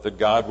 but that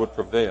God would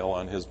prevail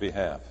on his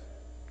behalf.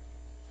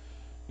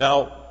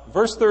 Now,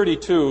 verse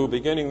 32,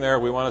 beginning there,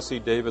 we want to see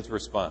David's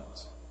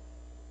response.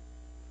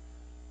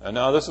 And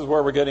now this is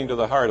where we're getting to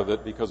the heart of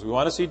it, because we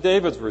want to see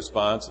David's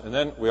response, and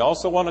then we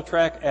also want to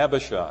track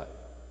Abishai.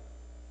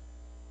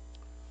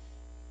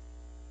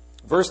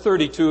 Verse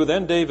 32,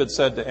 then David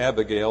said to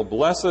Abigail,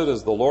 Blessed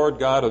is the Lord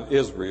God of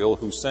Israel,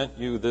 who sent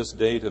you this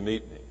day to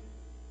meet me.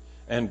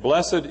 And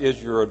blessed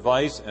is your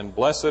advice, and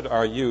blessed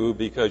are you,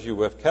 because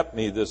you have kept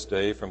me this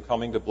day from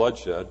coming to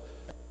bloodshed,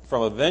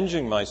 from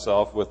avenging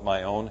myself with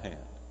my own hand.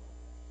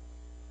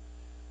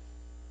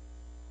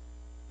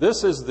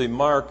 This is the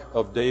mark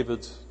of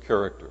David's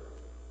character.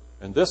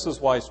 And this is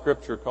why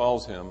Scripture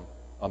calls him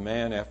a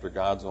man after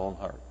God's own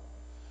heart.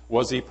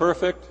 Was he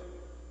perfect?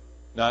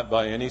 Not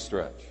by any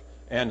stretch.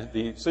 And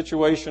the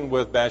situation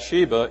with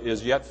Bathsheba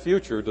is yet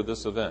future to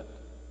this event.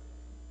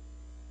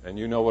 And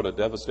you know what a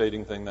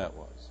devastating thing that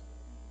was.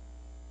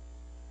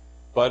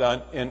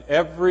 But in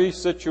every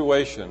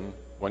situation,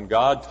 when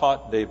God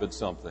taught David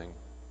something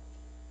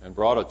and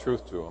brought a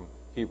truth to him,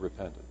 he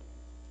repented.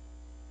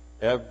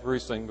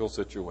 Every single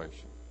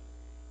situation.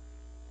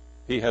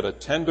 He had a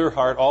tender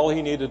heart. All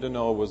he needed to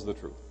know was the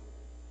truth.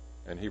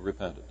 And he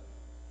repented.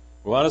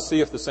 We want to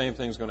see if the same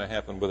thing is going to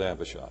happen with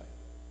Abishai,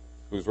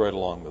 who's right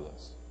along with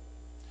us.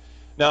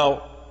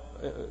 Now,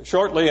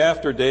 shortly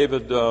after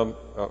David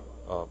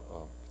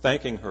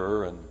thanking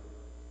her and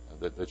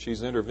that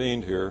she's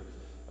intervened here,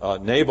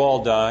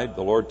 Nabal died,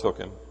 the Lord took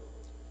him,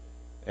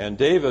 and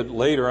David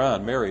later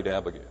on married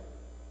Abigail.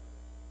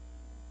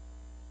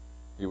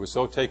 He was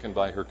so taken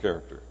by her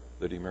character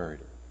that he married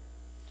her.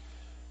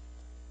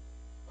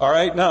 All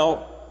right,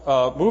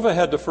 now move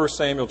ahead to 1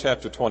 Samuel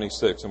chapter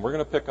 26, and we're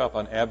going to pick up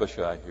on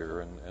Abishai here,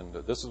 and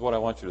this is what I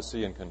want you to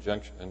see in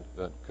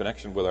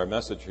connection with our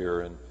message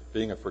here and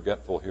being a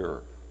forgetful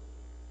hearer.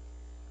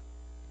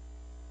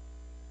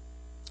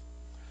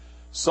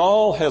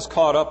 Saul has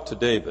caught up to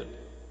David.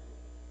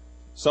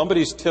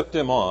 Somebody's tipped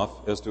him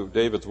off as to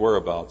David's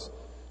whereabouts,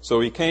 so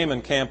he came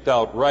and camped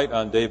out right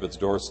on David's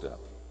doorstep.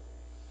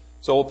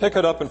 So we'll pick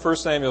it up in 1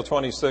 Samuel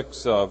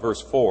 26,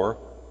 verse 4.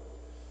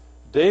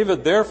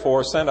 David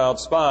therefore sent out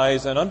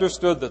spies and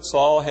understood that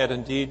Saul had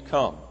indeed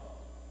come.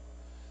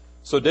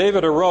 So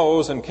David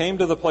arose and came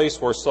to the place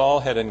where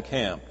Saul had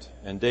encamped.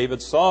 And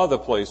David saw the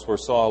place where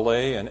Saul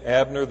lay, and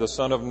Abner the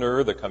son of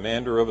Ner, the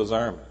commander of his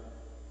army.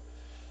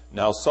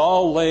 Now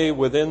Saul lay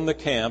within the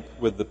camp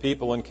with the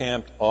people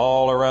encamped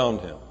all around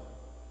him.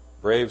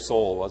 Brave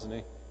soul, wasn't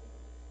he?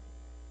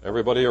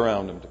 Everybody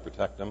around him to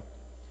protect him.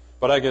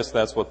 But I guess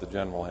that's what the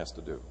general has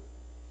to do.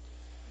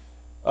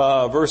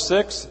 Verse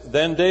 6,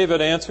 Then David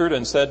answered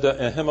and said to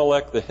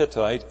Ahimelech the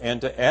Hittite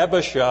and to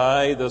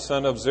Abishai the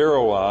son of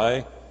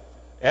Zeruiah.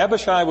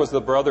 Abishai was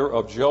the brother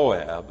of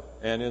Joab,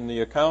 and in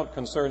the account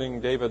concerning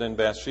David and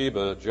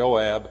Bathsheba,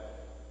 Joab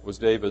was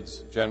David's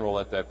general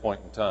at that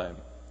point in time.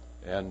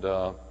 And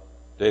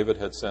David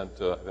had sent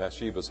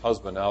Bathsheba's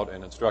husband out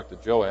and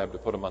instructed Joab to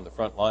put him on the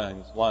front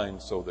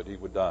lines so that he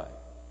would die.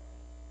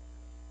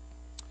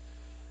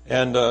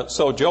 And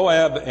so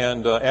Joab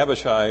and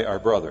Abishai are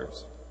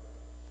brothers.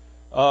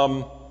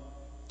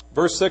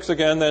 Verse 6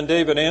 again, Then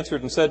David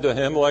answered and said to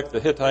Ahimelech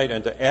the Hittite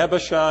and to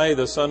Abishai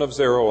the son of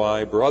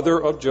Zeruiah,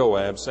 brother of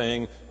Joab,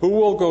 saying, Who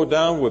will go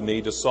down with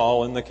me to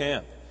Saul in the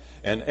camp?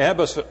 And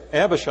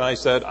Abishai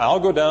said, I'll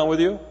go down with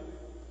you.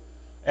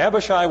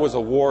 Abishai was a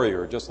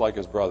warrior, just like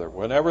his brother.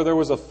 Whenever there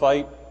was a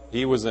fight,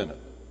 he was in it.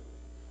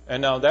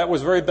 And now that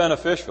was very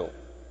beneficial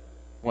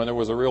when there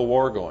was a real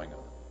war going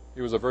on.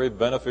 He was a very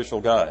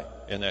beneficial guy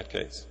in that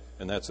case,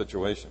 in that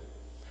situation.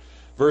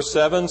 Verse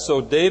 7,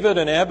 So David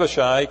and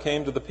Abishai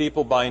came to the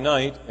people by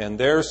night, and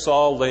there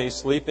Saul lay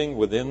sleeping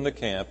within the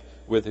camp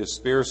with his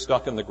spear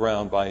stuck in the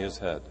ground by his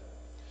head.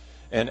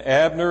 And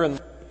Abner and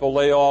the people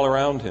lay all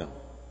around him.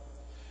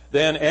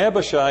 Then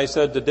Abishai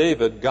said to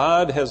David,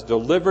 God has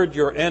delivered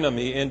your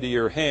enemy into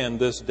your hand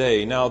this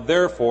day. Now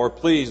therefore,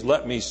 please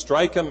let me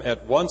strike him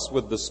at once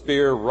with the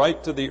spear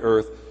right to the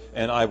earth,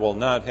 and I will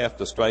not have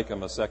to strike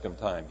him a second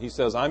time. He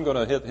says, I'm going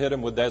to hit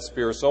him with that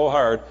spear so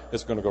hard,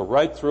 it's going to go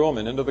right through him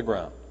and into the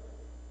ground.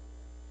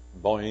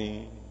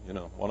 Boing,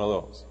 one of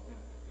those.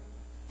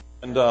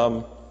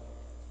 And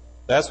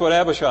that's what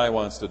Abishai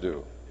wants to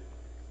do.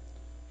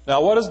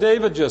 Now, what does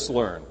David just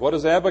learn? What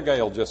has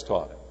Abigail just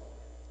taught him?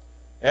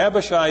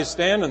 Abishai's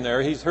standing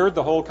there. He's heard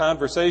the whole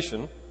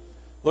conversation.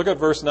 Look at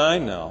verse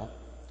 9 now.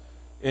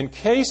 In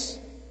case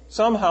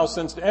somehow,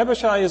 since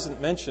Abishai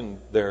isn't mentioned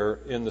there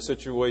in the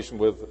situation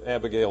with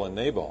Abigail and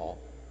Nabal,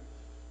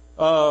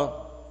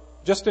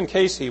 just in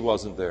case he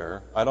wasn't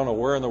there, I don't know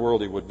where in the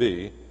world he would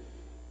be,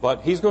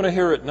 but he's going to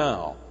hear it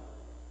now.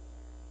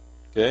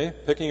 Okay,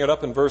 picking it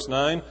up in verse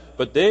 9.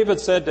 But David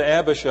said to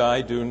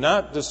Abishai, do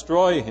not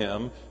destroy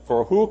him,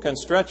 for who can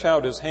stretch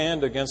out his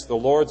hand against the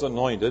Lord's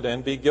anointed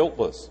and be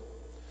guiltless?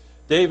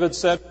 David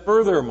said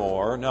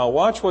furthermore, now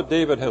watch what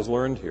David has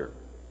learned here.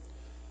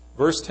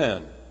 Verse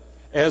 10,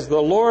 as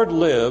the Lord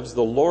lives,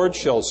 the Lord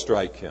shall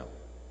strike him,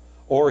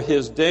 or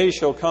his day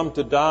shall come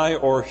to die,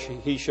 or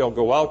he shall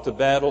go out to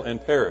battle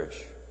and perish.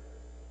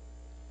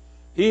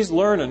 He's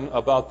learning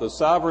about the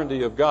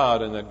sovereignty of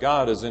God and that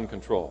God is in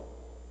control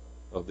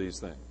of these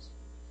things.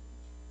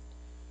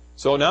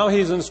 So now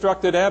he's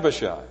instructed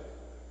Abishai.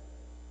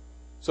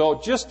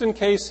 So just in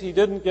case he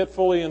didn't get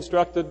fully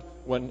instructed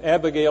when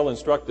Abigail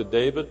instructed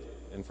David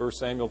in 1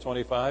 Samuel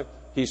 25,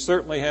 he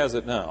certainly has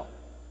it now.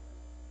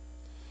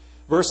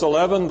 Verse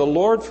 11, the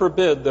Lord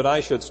forbid that I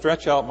should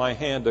stretch out my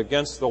hand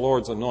against the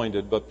Lord's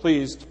anointed, but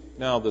please take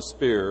now the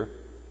spear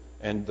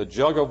and the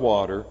jug of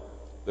water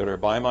that are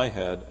by my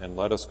head, and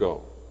let us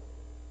go.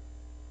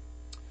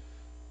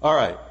 All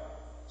right.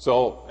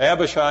 So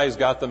Abishai's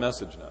got the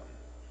message now.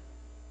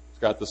 He's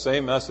got the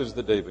same message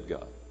that David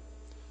got.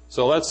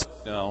 So let's see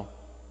now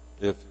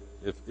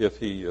if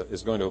he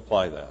is going to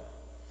apply that.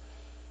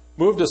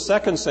 Move to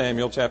 2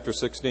 Samuel chapter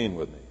 16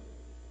 with me.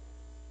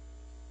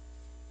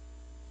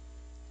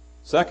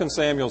 2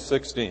 Samuel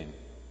 16.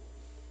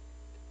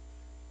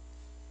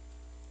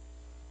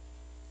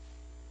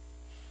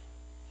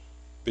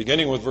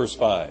 Beginning with verse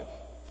 5.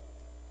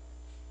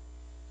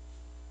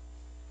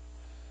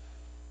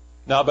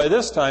 Now by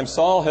this time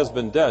Saul has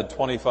been dead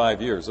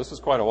 25 years. This is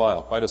quite a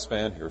while, quite a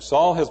span here.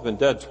 Saul has been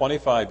dead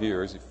 25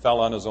 years. He fell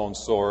on his own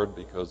sword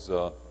because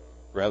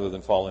rather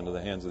than fall into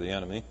the hands of the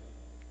enemy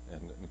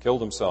and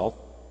killed himself.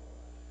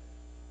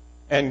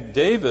 And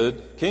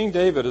David, King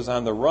David, is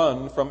on the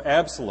run from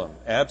Absalom.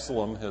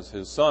 Absalom,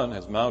 his son,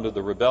 has mounted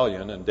the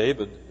rebellion, and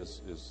David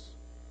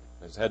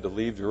has had to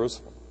leave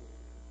Jerusalem.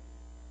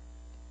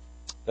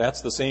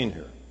 That's the scene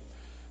here.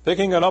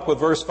 Picking it up with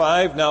verse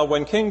 5, now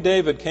when King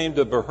David came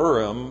to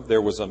Bahurim,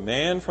 there was a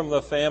man from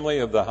the family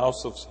of the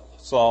house of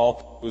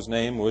Saul whose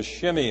name was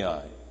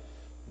Shimei.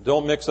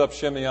 Don't mix up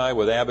Shimei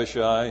with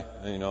Abishai.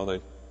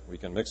 We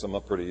can mix them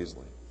up pretty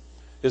easily.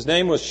 His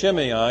name was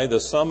Shimei, the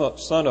son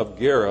of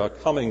Gera,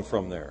 coming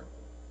from there.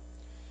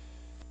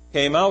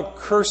 Came out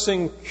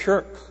cursing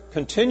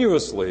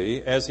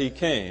continuously as he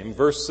came,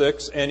 verse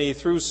 6, and he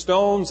threw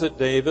stones at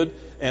David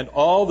and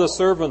all the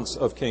servants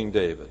of King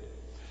David.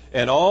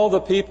 And all the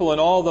people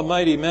and all the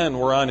mighty men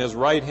were on his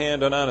right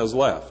hand and on his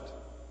left.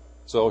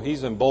 So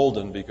he's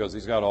emboldened because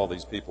he's got all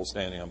these people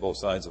standing on both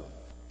sides of him.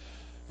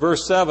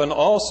 Verse 7,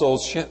 also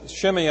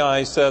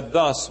Shimei said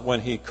thus when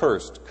he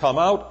cursed, come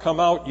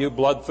out, you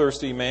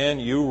bloodthirsty man,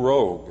 you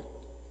rogue.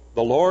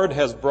 The Lord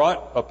has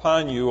brought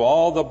upon you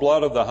all the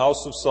blood of the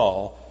house of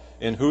Saul,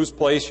 in whose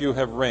place you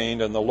have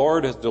reigned, and the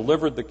Lord has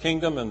delivered the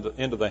kingdom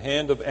into the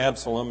hand of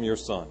Absalom, your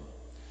son.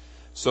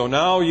 So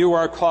now you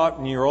are caught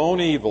in your own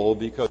evil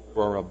because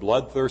you are a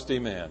bloodthirsty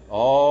man.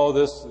 Oh,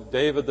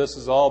 David, this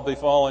has all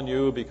befallen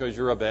you because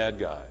you're a bad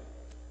guy.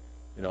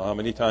 How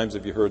many times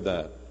have you heard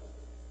that?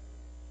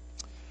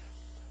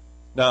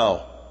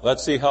 Now,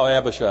 let's see how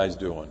Abishai's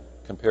doing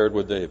compared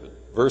with David.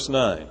 Verse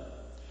 9.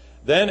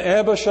 Then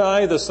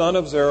Abishai, the son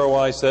of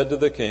Zeruiah, said to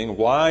the king,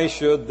 why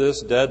should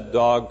this dead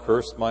dog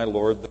curse my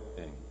lord the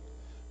king?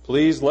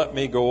 Please let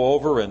me go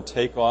over and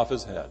take off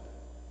his head.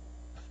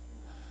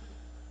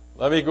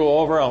 Let me go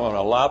over, I'm going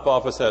to lop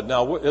off his head.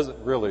 Now,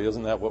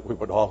 isn't that what we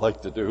would all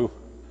like to do?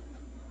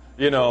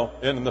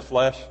 In the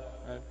flesh.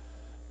 Right?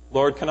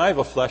 Lord, can I have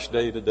a flesh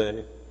day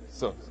today?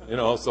 So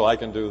I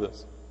can do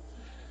this.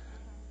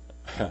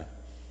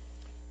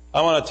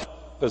 I want to take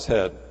off his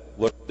head.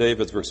 Look at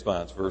David's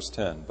response, verse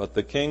 10. But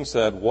the king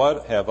said,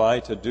 what have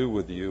I to do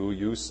with you,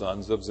 you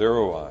sons of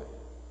Zeruiah?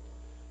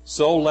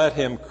 So let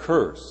him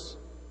curse.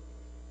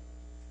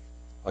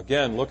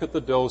 Again, look at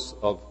the dose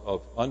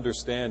of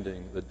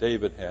understanding that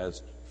David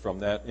has from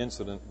that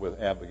incident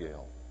with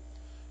Abigail.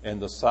 And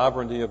the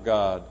sovereignty of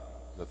God,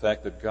 the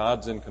fact that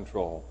God's in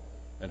control,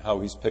 and how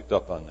he's picked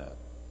up on that.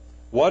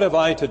 What have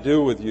I to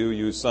do with you,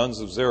 you sons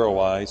of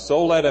Zeruiah?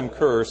 So let him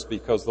curse,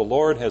 because the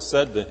Lord has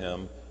said to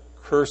him,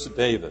 curse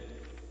David.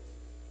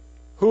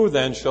 Who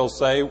then shall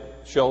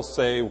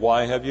say,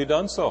 why have you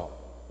done so?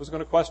 Who's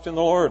going to question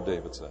the Lord,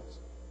 David says.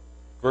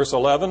 Verse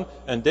 11,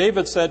 and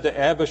David said to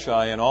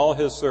Abishai and all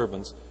his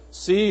servants,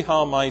 see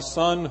how my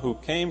son who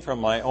came from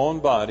my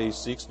own body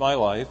seeks my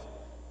life.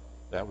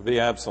 That would be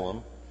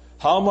Absalom.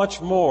 How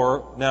much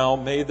more now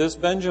may this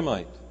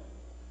Benjamite?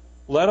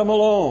 Let him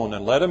alone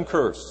and let him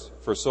curse,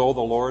 for so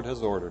the Lord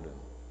has ordered him.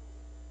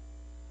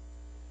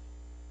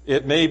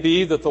 It may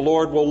be that the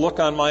Lord will look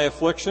on my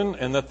affliction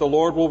and that the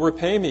Lord will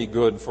repay me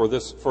good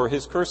for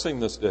his cursing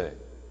this day.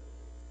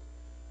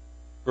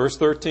 Verse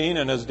 13,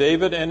 and as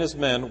David and his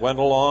men went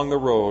along the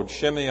road,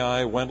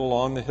 Shimei went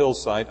along the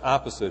hillside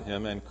opposite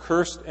him and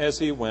cursed as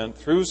he went,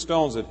 threw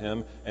stones at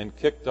him, and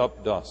kicked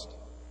up dust.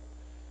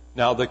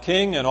 Now the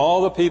king and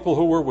all the people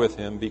who were with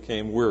him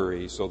became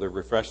weary, so they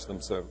refreshed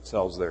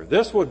themselves there.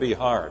 This would be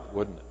hard,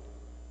 wouldn't it?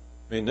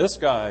 I mean, this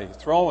guy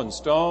throwing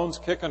stones,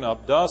 kicking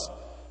up dust.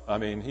 I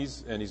mean,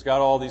 he's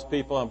got all these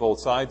people on both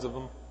sides of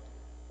him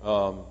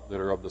that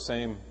are of the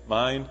same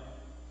mind.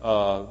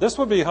 This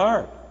would be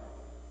hard.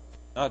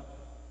 Not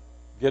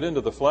get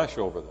into the flesh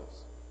over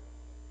this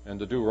and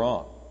to do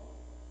wrong.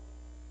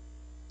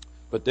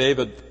 But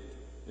David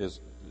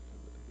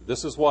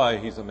this is why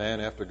he's a man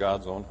after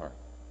God's own heart.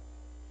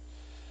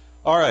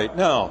 All right,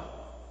 now,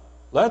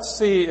 let's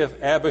see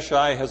if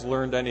Abishai has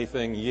learned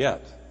anything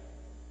yet.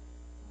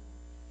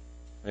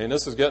 I mean,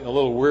 this is getting a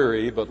little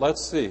weary, but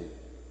let's see.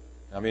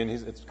 I mean,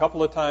 it's a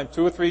couple of times,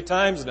 2 or 3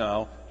 times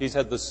now, he's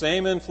had the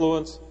same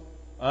influence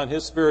on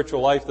his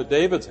spiritual life that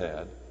David's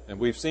had, and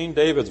we've seen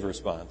David's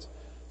response.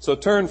 So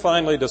turn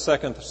finally to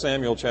 2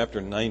 Samuel chapter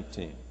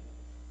 19.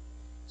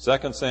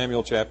 2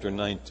 Samuel chapter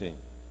 19.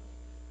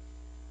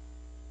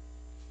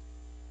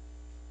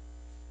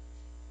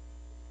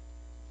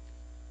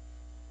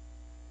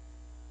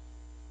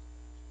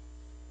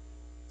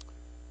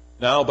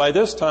 Now, by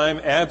this time,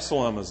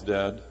 Absalom is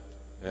dead,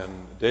 and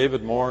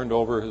David mourned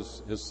over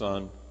his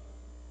son.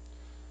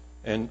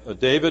 And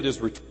David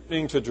is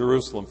returning to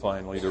Jerusalem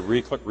finally to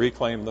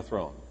reclaim the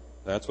throne.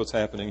 That's what's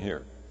happening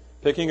here.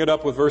 Picking it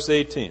up with verse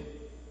 18.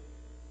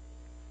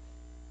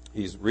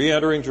 He's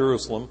re-entering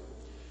Jerusalem.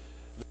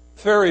 The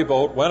ferry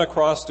boat went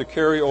across to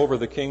carry over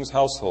the king's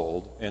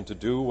household and to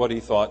do what he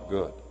thought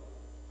good.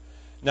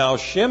 Now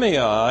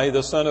Shimei,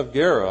 the son of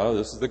Gera,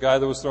 this is the guy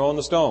that was throwing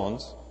the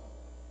stones,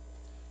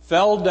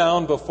 fell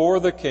down before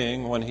the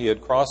king when he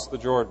had crossed the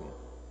Jordan.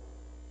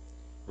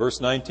 Verse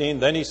 19,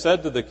 then he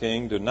said to the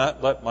king, do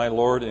not let my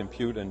lord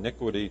impute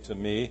iniquity to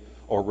me,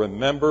 or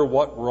remember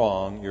what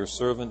wrong your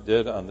servant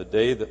did on the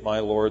day that my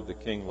lord the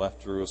king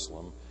left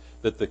Jerusalem,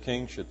 that the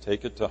king should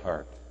take it to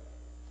heart.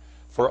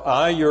 For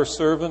I, your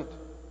servant,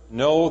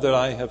 know that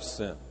I have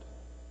sinned.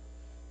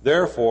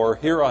 Therefore,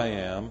 here I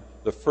am,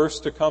 the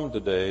first to come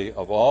today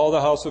of all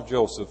the house of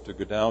Joseph to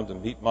go down to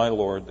meet my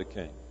lord the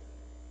king.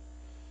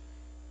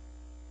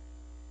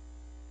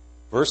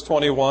 Verse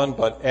 21,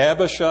 but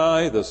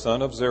Abishai, the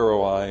son of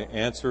Zeruiah,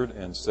 answered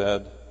and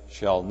said,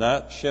 shall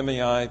not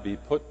Shimei be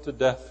put to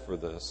death for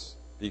this,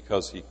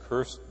 because he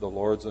cursed the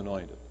Lord's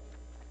anointed?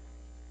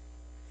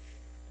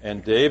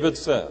 And David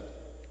said,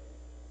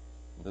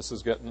 this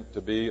is getting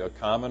to be a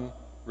common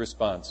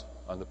response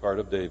on the part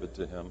of David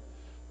to him,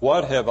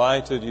 what have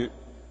I to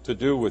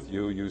do with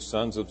you, you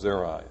sons of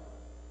Zeruiah,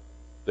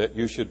 that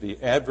you should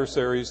be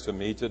adversaries to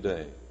me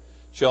today?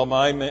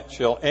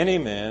 Shall any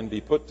man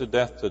be put to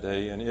death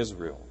today in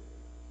Israel?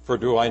 For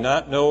do I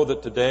not know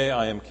that today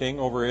I am king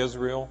over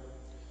Israel?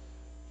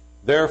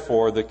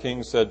 Therefore the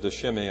king said to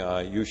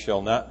Shimei, you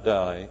shall not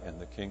die,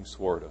 and the king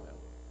swore to him.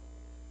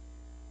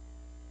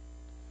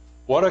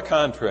 What a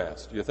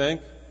contrast, do you think,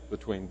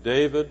 between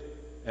David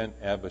and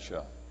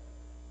Abishai?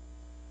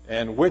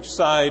 And which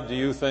side do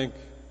you think,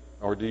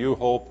 or do you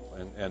hope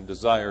and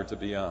desire to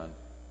be on?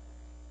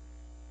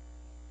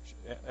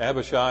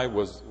 Abishai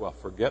was a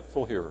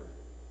forgetful hearer.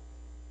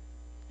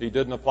 He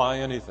didn't apply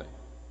anything.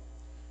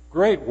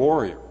 Great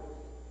warrior.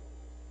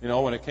 You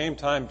know, when it came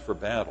time for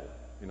battle,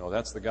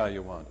 that's the guy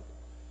you wanted.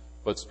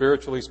 But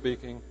spiritually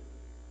speaking,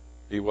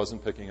 he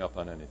wasn't picking up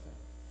on anything.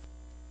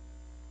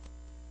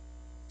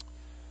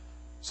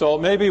 So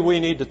maybe we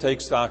need to take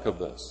stock of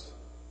this.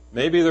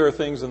 Maybe there are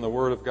things in the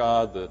Word of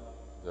God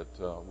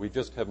that we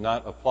just have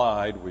not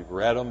applied. We've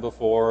read them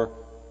before.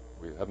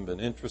 We haven't been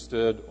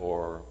interested,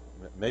 or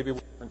maybe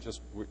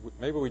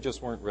we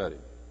just weren't ready.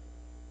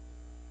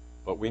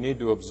 But we need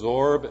to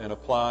absorb and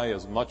apply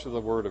as much of the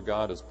Word of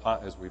God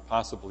as we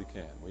possibly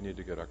can. We need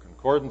to get our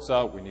concordance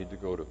out. We need to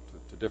go to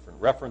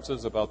different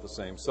references about the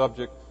same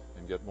subject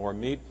and get more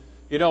meat.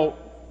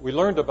 We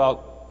learned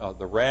about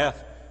the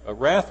wrath.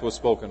 Wrath was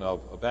spoken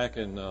of back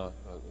in the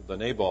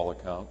Nabal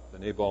account, the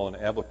Nabal and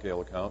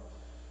Abigail account.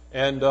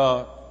 And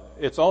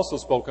it's also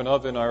spoken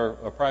of in our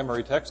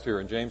primary text here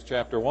in James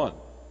chapter 1.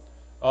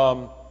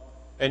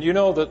 And you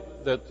know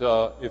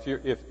that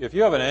if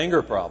you have an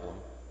anger problem,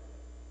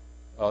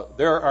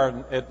 there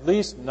are at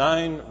least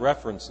 9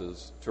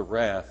 references to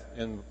wrath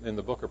in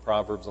the book of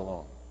Proverbs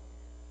alone.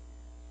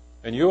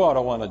 And you ought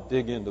to want to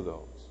dig into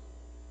those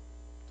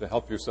to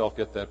help yourself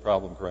get that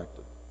problem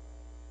corrected.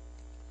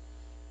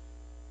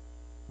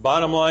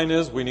 Bottom line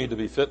is we need to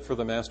be fit for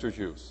the master's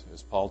use,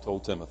 as Paul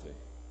told Timothy.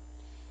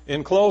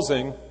 In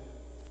closing,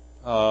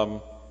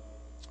 I'd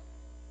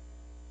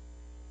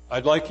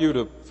like you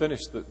to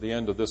finish the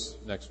end of this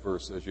next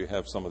verse as you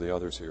have some of the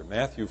others here.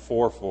 Matthew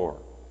 4:4.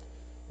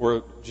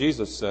 Where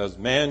Jesus says,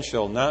 man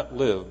shall not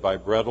live by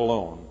bread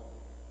alone,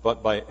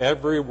 but by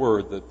every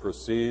word that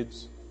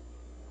proceeds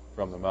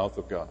from the mouth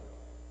of God.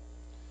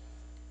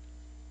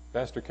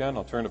 Pastor Ken,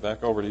 I'll turn it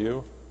back over to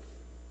you.